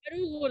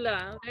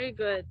 Arugula, very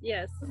good.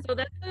 Yes. So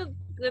that's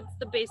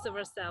the base of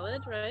our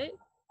salad, right?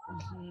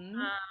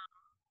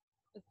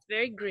 It's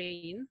very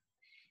green,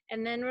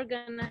 and then we're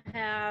gonna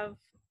have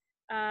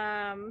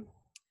our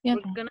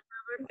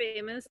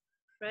famous,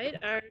 right?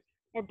 Our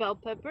bell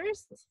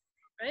peppers,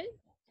 right?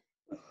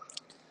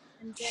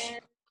 And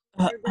then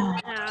we're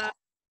gonna have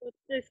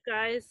what's this,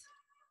 guys?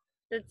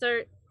 That's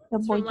our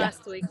from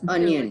last week.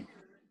 Onion.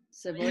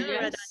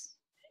 Cebollas.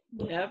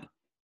 Yep. Yeah.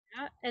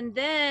 And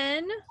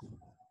then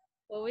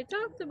what we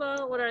talked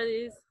about, what are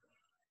these?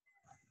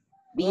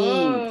 Beans.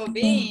 Oh,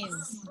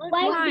 beans.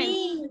 White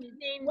beans.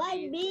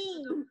 White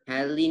beans.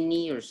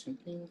 Halini or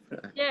something.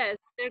 Yes,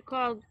 they're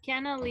called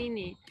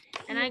cannellini.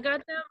 And I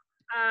got them,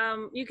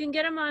 you can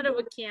get them out of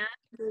a can.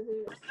 I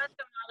got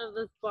them out of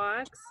this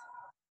box.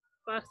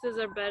 Boxes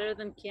are better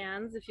than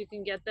cans if you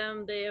can get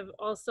them. They have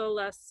also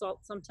less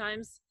salt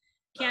sometimes.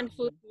 Canned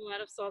food has a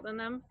lot of salt in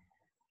them.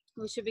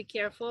 We should be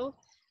careful.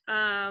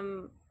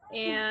 Or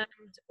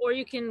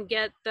you can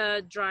get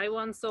the dry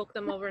ones, soak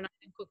them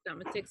overnight and cook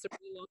them. It takes a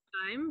really long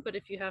time, but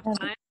if you have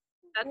time,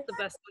 that's the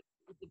best way to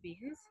cook the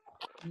beans.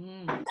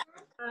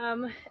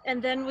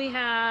 And then we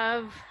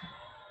have,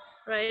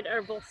 right,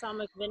 our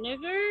balsamic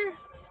vinegar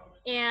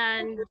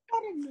and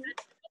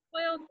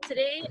oil.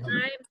 Today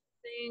I'm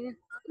using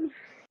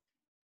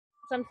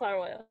sunflower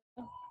oil,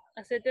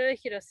 aceite de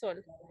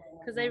girasol,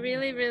 because I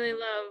really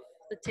love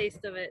the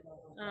taste of it.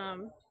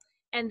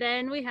 And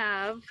then we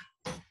have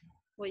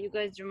what you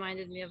guys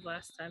reminded me of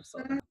last time,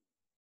 salt. Right?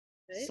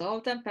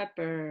 Salt and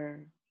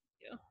pepper.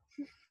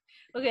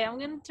 Okay, I'm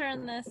gonna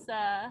turn this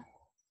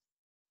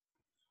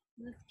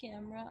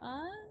camera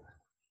on.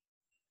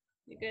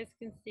 You guys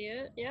can see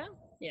it, yeah?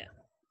 Yeah.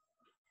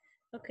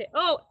 Okay,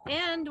 oh,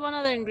 and one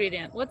other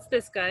ingredient. What's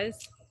this,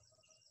 guys?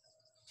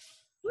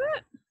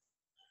 What?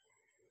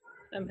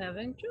 I'm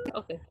having trouble.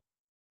 Okay.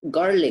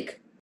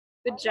 Garlic.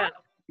 Good job.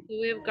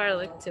 We have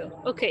garlic too.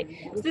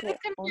 Okay, so this is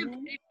gonna be a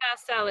pretty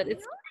fast salad.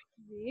 It's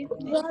easy.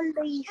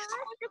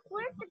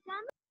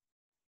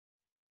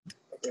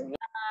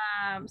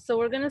 So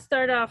we're gonna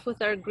start off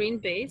with our green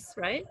base,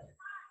 right?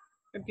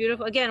 Our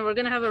beautiful. Again, we're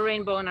gonna have a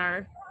rainbow in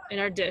our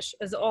dish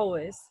as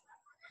always.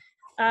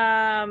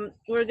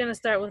 We're gonna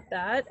start with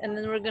that, and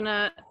then we're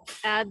gonna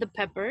add the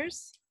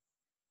peppers,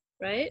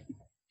 right?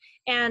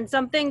 And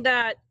something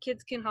that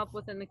kids can help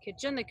with in the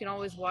kitchen, they can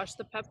always wash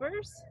the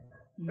peppers,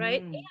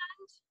 right? And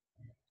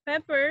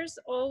peppers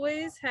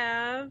always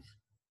have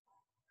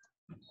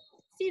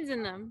seeds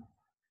in them,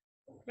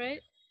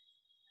 right?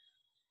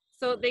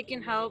 So they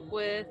can help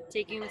with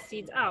taking the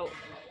seeds out.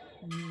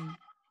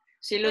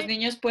 Sí, los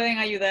niños pueden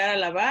ayudar a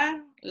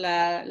lavar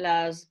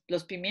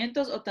los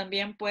pimientos o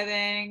también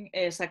pueden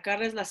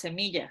sacarles las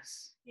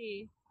semillas.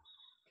 Sí.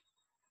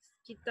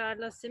 Quitar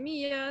las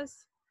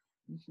semillas.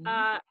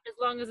 As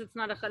long as it's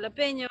not a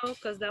jalapeno,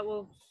 because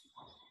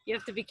you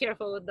have to be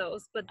careful with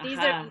those. But these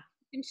you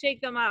can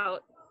shake them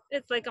out.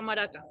 It's like a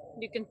maraca.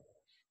 You can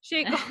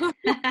shake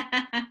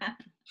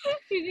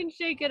you can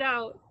shake it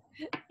out,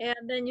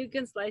 and then you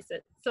can slice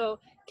it. So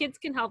kids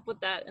can help with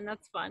that, and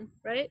that's fun,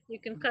 right? You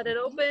can cut it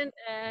open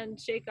and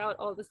shake out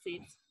all the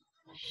seeds.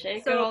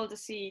 Shake out all the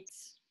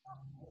seeds.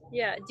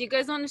 Yeah. Do you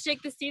guys want to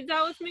shake the seeds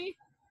out with me?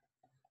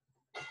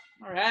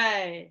 All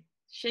right.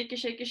 Shake it,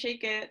 shake it,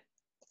 shake it.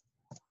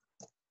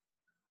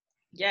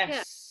 Yes.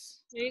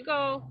 Yeah. There you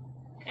go.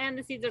 And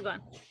the seeds are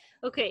gone.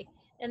 Okay.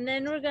 And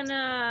then we're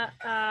gonna,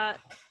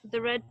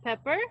 the red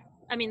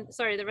onion.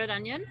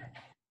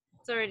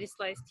 It's already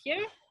sliced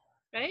here,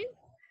 right?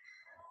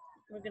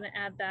 We're gonna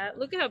add that.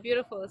 Look at how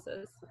beautiful this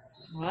is.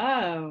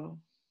 Wow.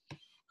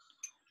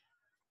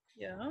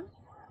 Yeah.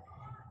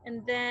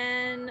 And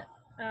then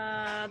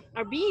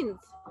our beans.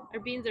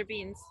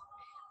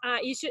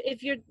 You should,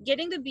 if you're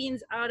getting the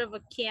beans out of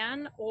a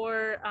can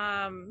or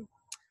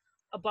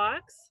a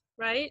box,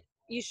 right?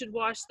 You should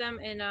wash them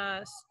in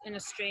a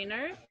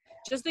strainer,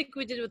 just like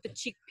we did with the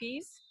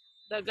chickpeas,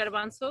 the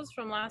garbanzos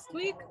from last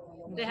week.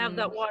 They have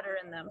that water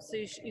in them, so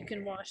you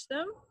can wash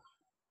them.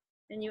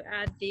 And you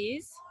add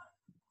these,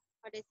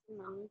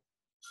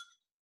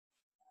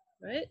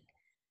 right?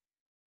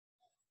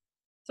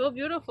 So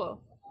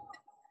beautiful.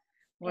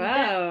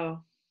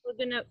 Wow. We're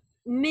gonna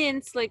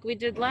mince like we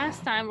did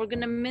last time. We're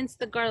gonna mince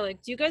the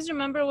garlic. Do you guys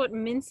remember what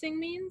mincing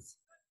means?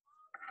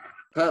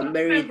 Cut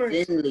very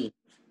thinly.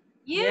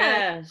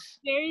 Yes.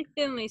 Very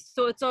thinly.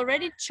 So it's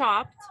already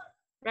chopped,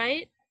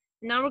 right?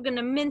 Now we're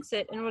gonna mince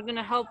it, and we're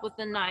gonna help with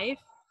the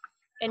knife.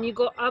 And you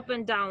go up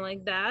and down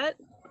like that,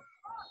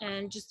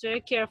 and just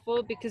very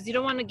careful because you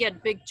don't want to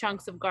get big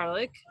chunks of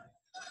garlic,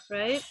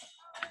 right?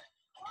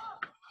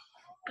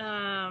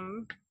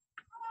 And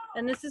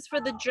this is for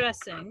the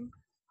dressing.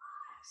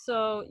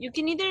 So you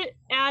can either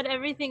add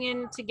everything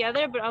in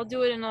together, but I'll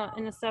do it in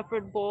a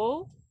separate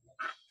bowl.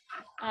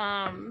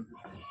 I'll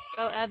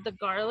add the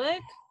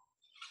garlic.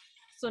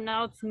 So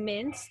now it's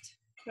minced,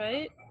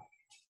 right?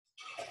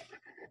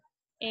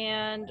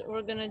 And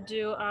we're gonna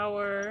do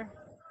our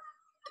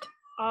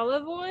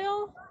olive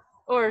oil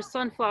or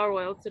sunflower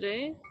oil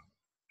today.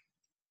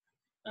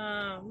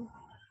 1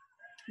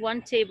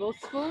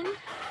 tablespoon.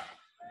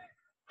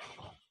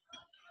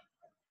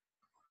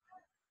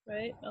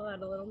 Right, I'll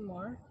add a little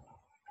more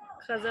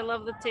because I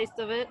love the taste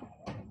of it.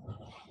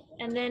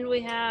 And then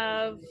we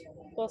have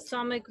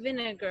balsamic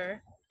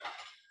vinegar,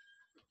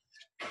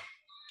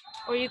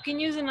 or you can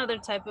use another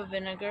type of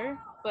vinegar,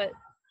 but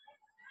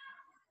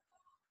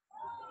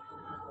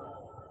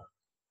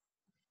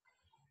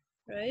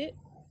right?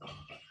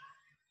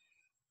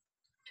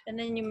 And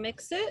then you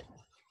mix it.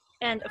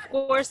 And of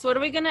course, what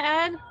are we gonna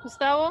add,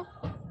 Gustavo?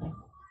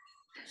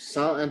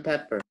 Salt and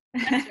pepper.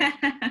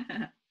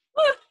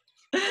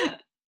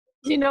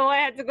 You know, I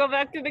had to go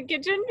back to the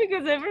kitchen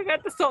because I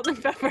forgot the salt and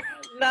pepper.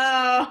 No.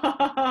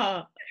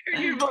 I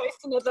heard your voice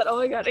and I thought, oh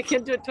my God, I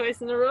can't do it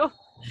twice in a row.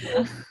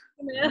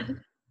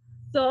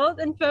 Salt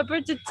and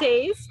pepper to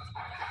taste.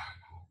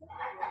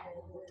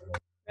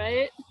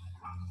 Right?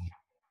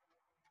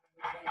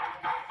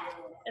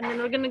 And then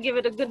we're gonna give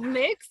it a good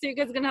mix. So you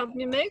guys gonna help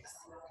me mix?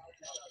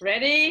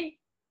 Ready?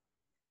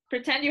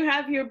 Pretend you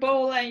have your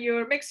bowl and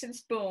your mixing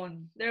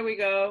spoon. There we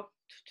go.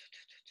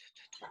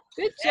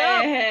 Good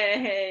job.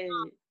 Hey.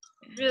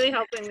 Really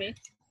helping me.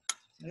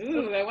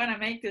 Ooh, I want to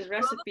make this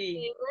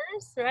recipe.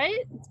 Flavors,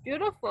 right? It's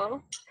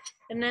beautiful.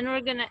 And then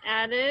we're gonna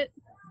add it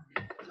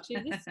to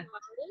the salad,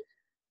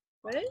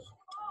 right?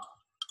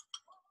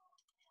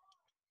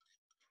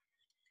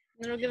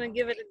 And we're gonna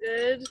give it a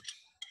good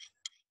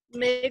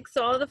mix.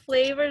 All the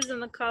flavors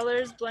and the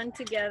colors blend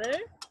together.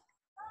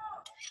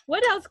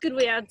 What else could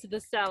we add to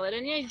the salad?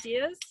 Any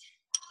ideas?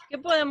 ¿Qué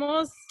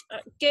podemos?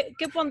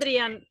 ¿Qué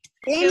pondrían?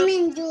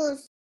 Lemon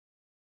juice.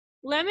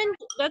 Lemon,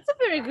 that's a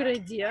very good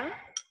idea.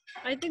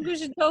 I think we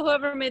should tell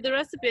whoever made the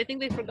recipe. I think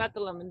they forgot the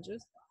lemon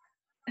juice.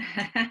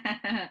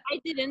 I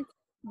didn't,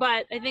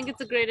 but I think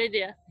it's a great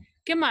idea.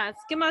 ¿Qué más?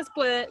 ¿Qué más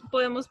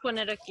podemos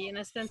poner aquí en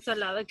esta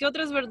ensalada? ¿Qué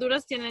otras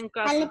verduras tienen en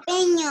casa?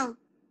 Jalapeño.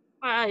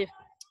 Ay,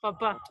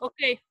 papá, ok.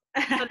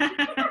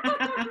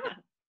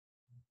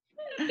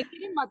 Te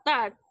quieren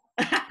matar.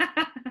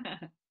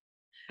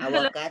 I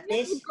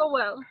Aguacates. Go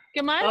well.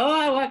 ¿Qué más?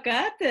 Oh,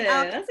 aguacate.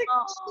 Oh,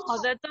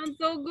 that sounds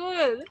so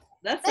good.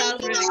 That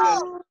sounds really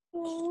good.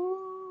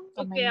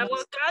 Okay,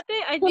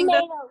 aguacate. I think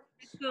that's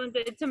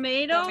excellent.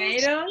 Tomatoes.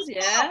 Tomatoes,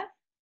 yeah.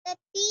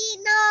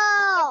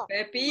 Pepino.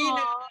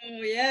 Pepino,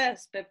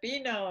 yes,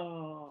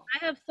 pepino.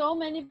 I have so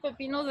many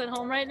pepinos at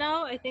home right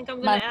now. I think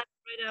I'm gonna add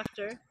right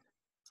after.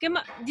 Come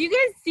on. Do you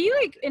guys see,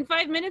 like, in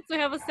 5 minutes we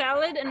have a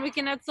salad and we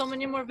can add so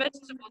many more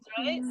vegetables,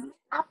 right?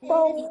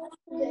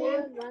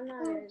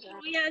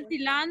 We have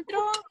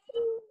cilantro.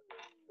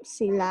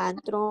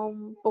 Cilantro,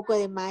 un poco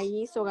de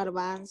maíz o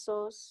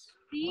garbanzos.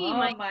 Sí,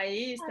 Oh,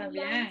 maíz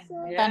también.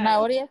 Yeah.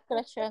 Zanahoria,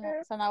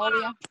 crashada,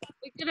 zanahoria.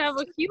 we could have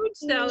a huge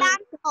salad.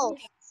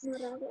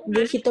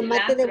 De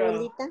jitomate de Cilantro.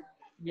 bolita.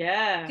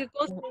 Yeah. ¿Qué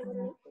cosa?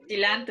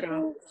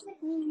 Cilantro.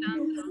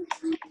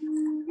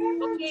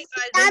 Okay,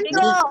 guys. I think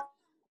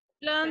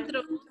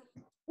cilantro.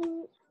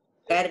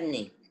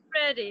 Carne.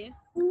 Ready.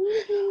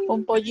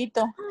 Un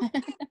pollito.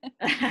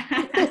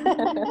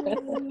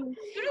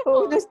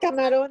 Unos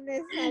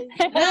camarones.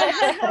 Ay.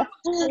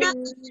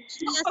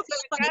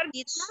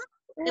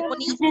 Le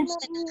ponías un poco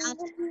de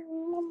naranja.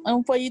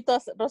 Un pollito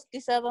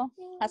rostizado,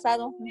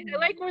 asado. I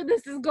like where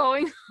this is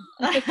going.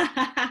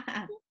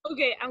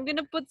 Okay, I'm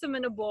gonna put some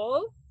in a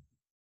bowl.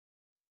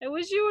 I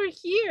wish you were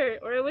here,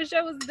 or I wish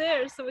I was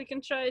there so we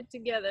can try it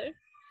together.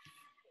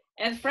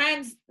 And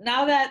friends,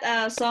 now that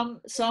some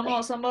of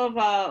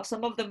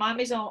the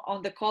mommies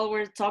on the call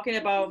were talking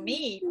about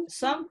meat,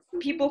 some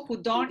people who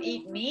don't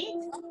eat meat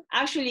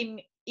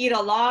actually eat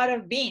a lot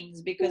of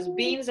beans because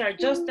beans are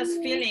just as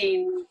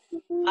filling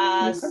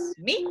as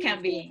meat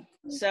can be.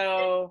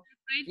 So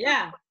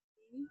yeah,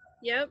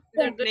 Yep,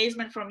 they're good.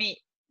 replacement for meat.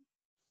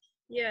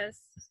 Yes.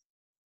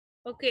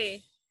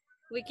 Okay,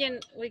 we can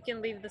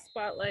leave the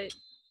spotlight.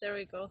 There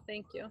we go.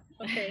 Thank you.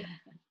 Okay,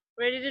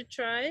 ready to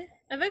try?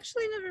 I've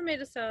actually never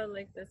made a salad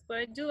like this, but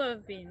I do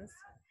love beans.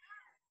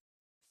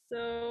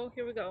 So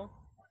here we go.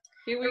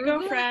 Here we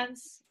go,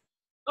 friends.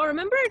 Oh,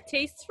 remember our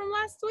tastes from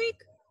last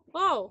week?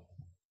 Oh,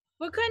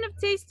 what kind of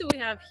taste do we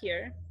have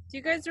here? Do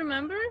you guys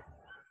remember?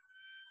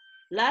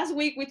 Last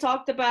week we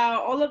talked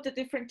about all of the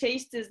different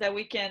tastes that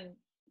we can,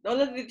 all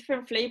of the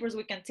different flavors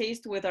we can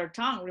taste with our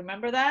tongue.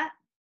 Remember that?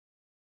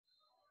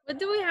 What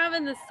do we have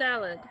in the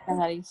salad? La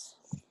nariz.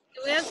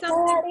 Do we have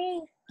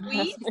something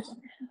sweet?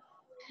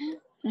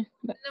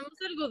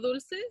 ¿Tenemos algo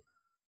dulce?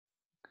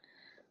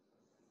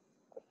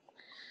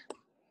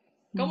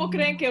 ¿Cómo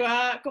creen que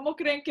va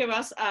que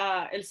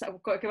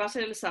va a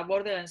ser el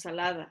sabor de la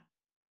ensalada?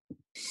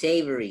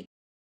 Savory.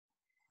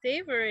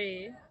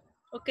 Savory.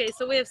 Okay,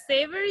 so we have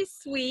savory,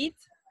 sweet.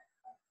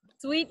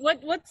 Sweet,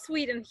 what's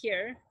sweet in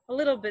here? A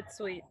little bit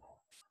sweet.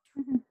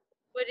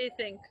 What do you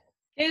think?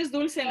 ¿Qué es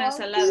dulce en la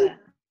ensalada?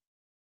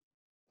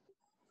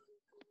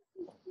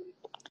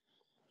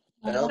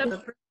 Bell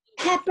pepper.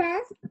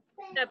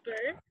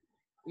 Pepper.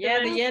 Yeah,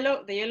 the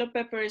yellow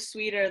pepper is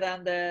sweeter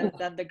than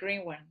the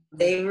green one.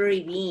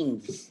 Savory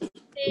beans.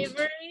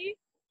 Savory.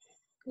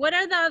 What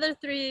are the other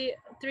three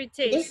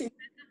tastes?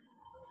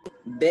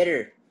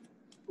 Bitter.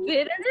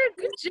 Bitter?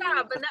 Good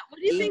job. And what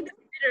do you think is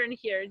bitter in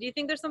here? Do you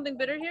think there's something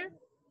bitter here?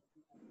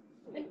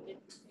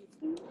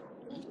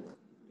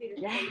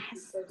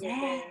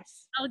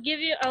 Yes.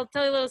 I'll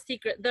tell you a little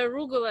secret. The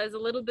arugula is a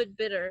little bit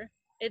bitter.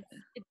 It's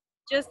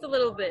just a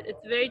little bit.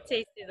 It's very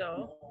tasty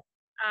though.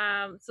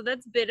 So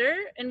that's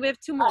bitter, and we have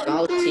two more.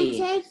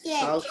 Salty.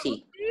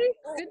 Salty.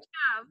 Good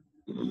job.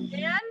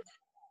 And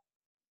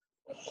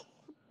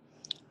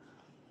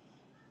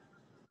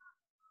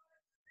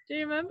do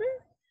you remember?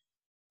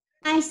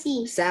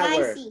 Spicy.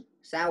 Sour. Spicy.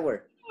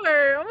 Sour.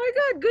 Oh my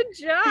God! Good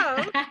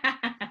job.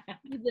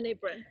 He needs an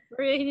apron.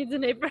 Maria, he needs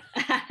an apron.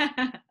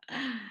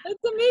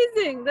 That's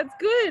amazing. That's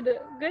good.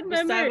 Good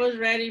memory. Gustavo's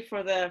ready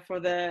for the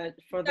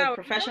Sour.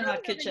 professional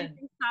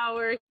kitchen.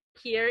 Sour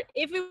here.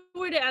 If we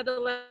were to add the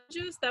lemon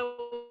juice, that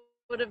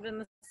would have been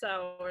the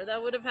sour.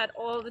 That would have had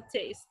all the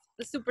taste.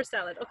 The super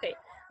salad. Okay,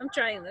 I'm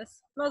trying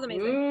this. Smells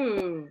amazing.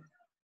 Ooh.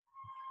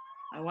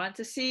 I want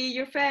to see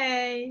your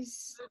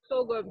face. It's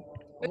so good.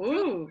 It's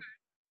Ooh.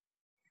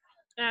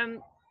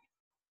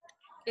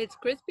 It's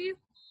crispy,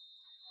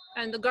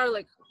 and the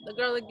garlic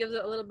gives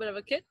it a little bit of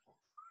a kick.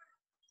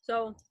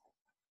 So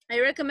I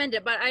recommend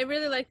it, but I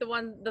really like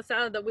the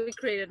salad that we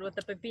created with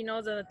the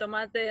pepinos and the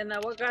tomate and the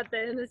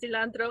aguacate and the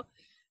cilantro.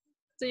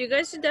 So you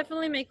guys should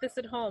definitely make this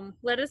at home.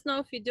 Let us know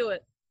if you do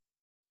it.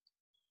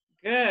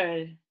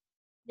 Good.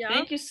 Yeah.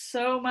 Thank you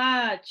so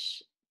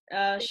much,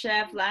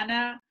 Chef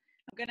Lana.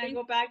 I'm gonna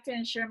go back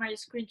and share my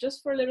screen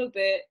just for a little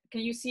bit.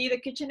 Can you see the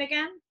kitchen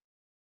again?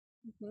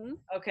 Mm-hmm.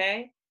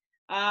 Okay.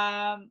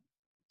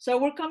 So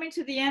we're coming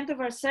to the end of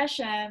our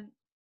session.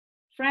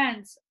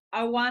 Friends,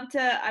 I want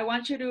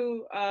you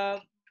to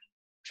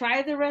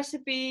try the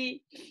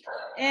recipe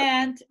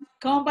and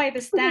come by the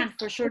stand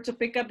for sure to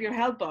pick up your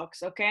help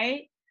box,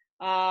 okay?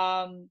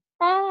 And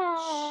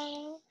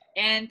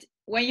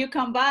when you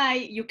come by,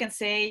 you can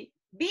say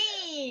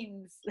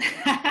beans.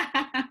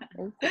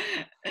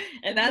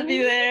 And I'll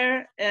be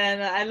there,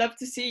 and I love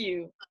to see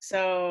you.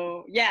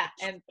 So yeah,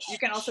 and you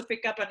can also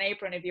pick up an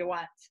apron if you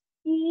want.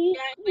 Yeah,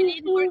 we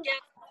need more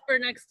guests for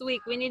next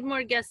week. We need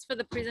more guests for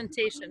the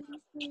presentation.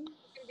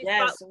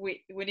 Yes,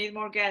 we need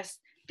more guests.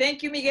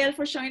 Thank you, Miguel,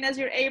 for showing us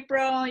your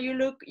apron. You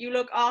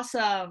look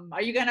awesome.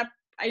 Are you gonna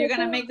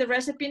make the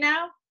recipe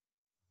now?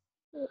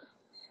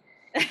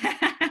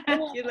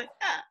 You're like,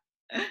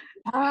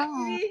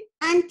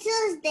 On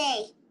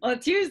Tuesday. On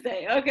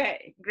Tuesday.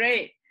 Okay,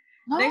 great.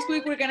 Next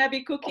week we're gonna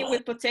be cooking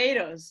with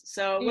potatoes,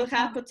 so we'll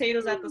have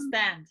potatoes at the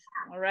stand.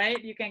 All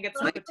right, you can get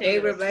some My potatoes.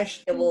 favorite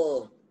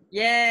vegetable.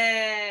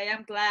 Yay!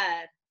 I'm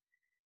glad.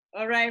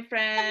 All right,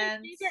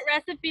 friends. Favorite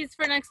recipes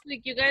for next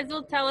week. You guys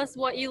will tell us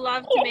what you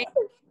love to make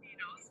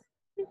potatoes.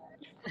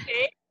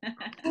 Okay.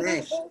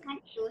 Nice. Don't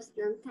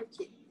touch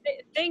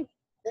it. Thanks.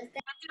 That's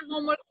your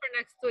homework for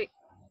next week.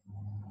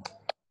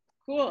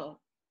 Cool.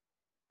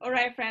 All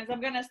right, friends,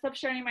 I'm gonna stop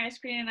sharing my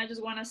screen, and I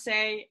just want to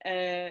say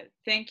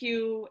thank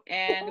you,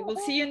 and we'll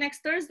see you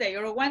next Thursday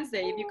or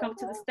Wednesday if you come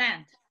to the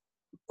stand.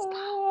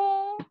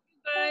 You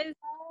guys.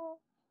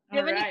 Do you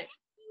have any Right.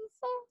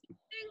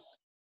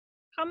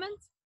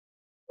 comments?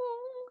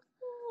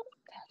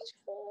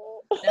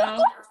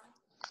 No.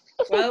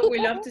 Well, we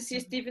love to see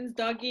Stephen's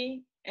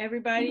doggy.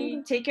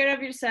 Everybody, take care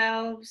of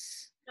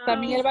yourselves.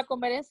 También él va a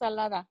comer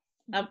ensalada.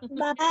 Bye.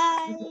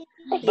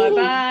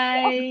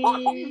 Bye-bye.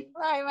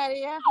 Bye,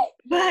 María.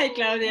 Bye,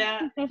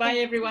 Claudia. Bye,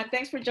 everyone.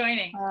 Thanks for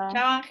joining. Bye.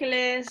 Ciao,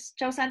 Ángeles.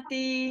 Ciao,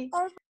 Santi.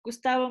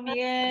 Gustavo,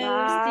 Miguel,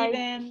 Bye.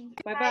 Steven.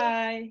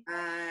 Bye-bye.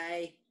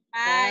 Bye.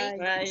 Bye.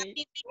 Bye.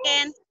 Happy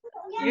weekend.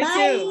 You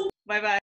too. Bye-bye.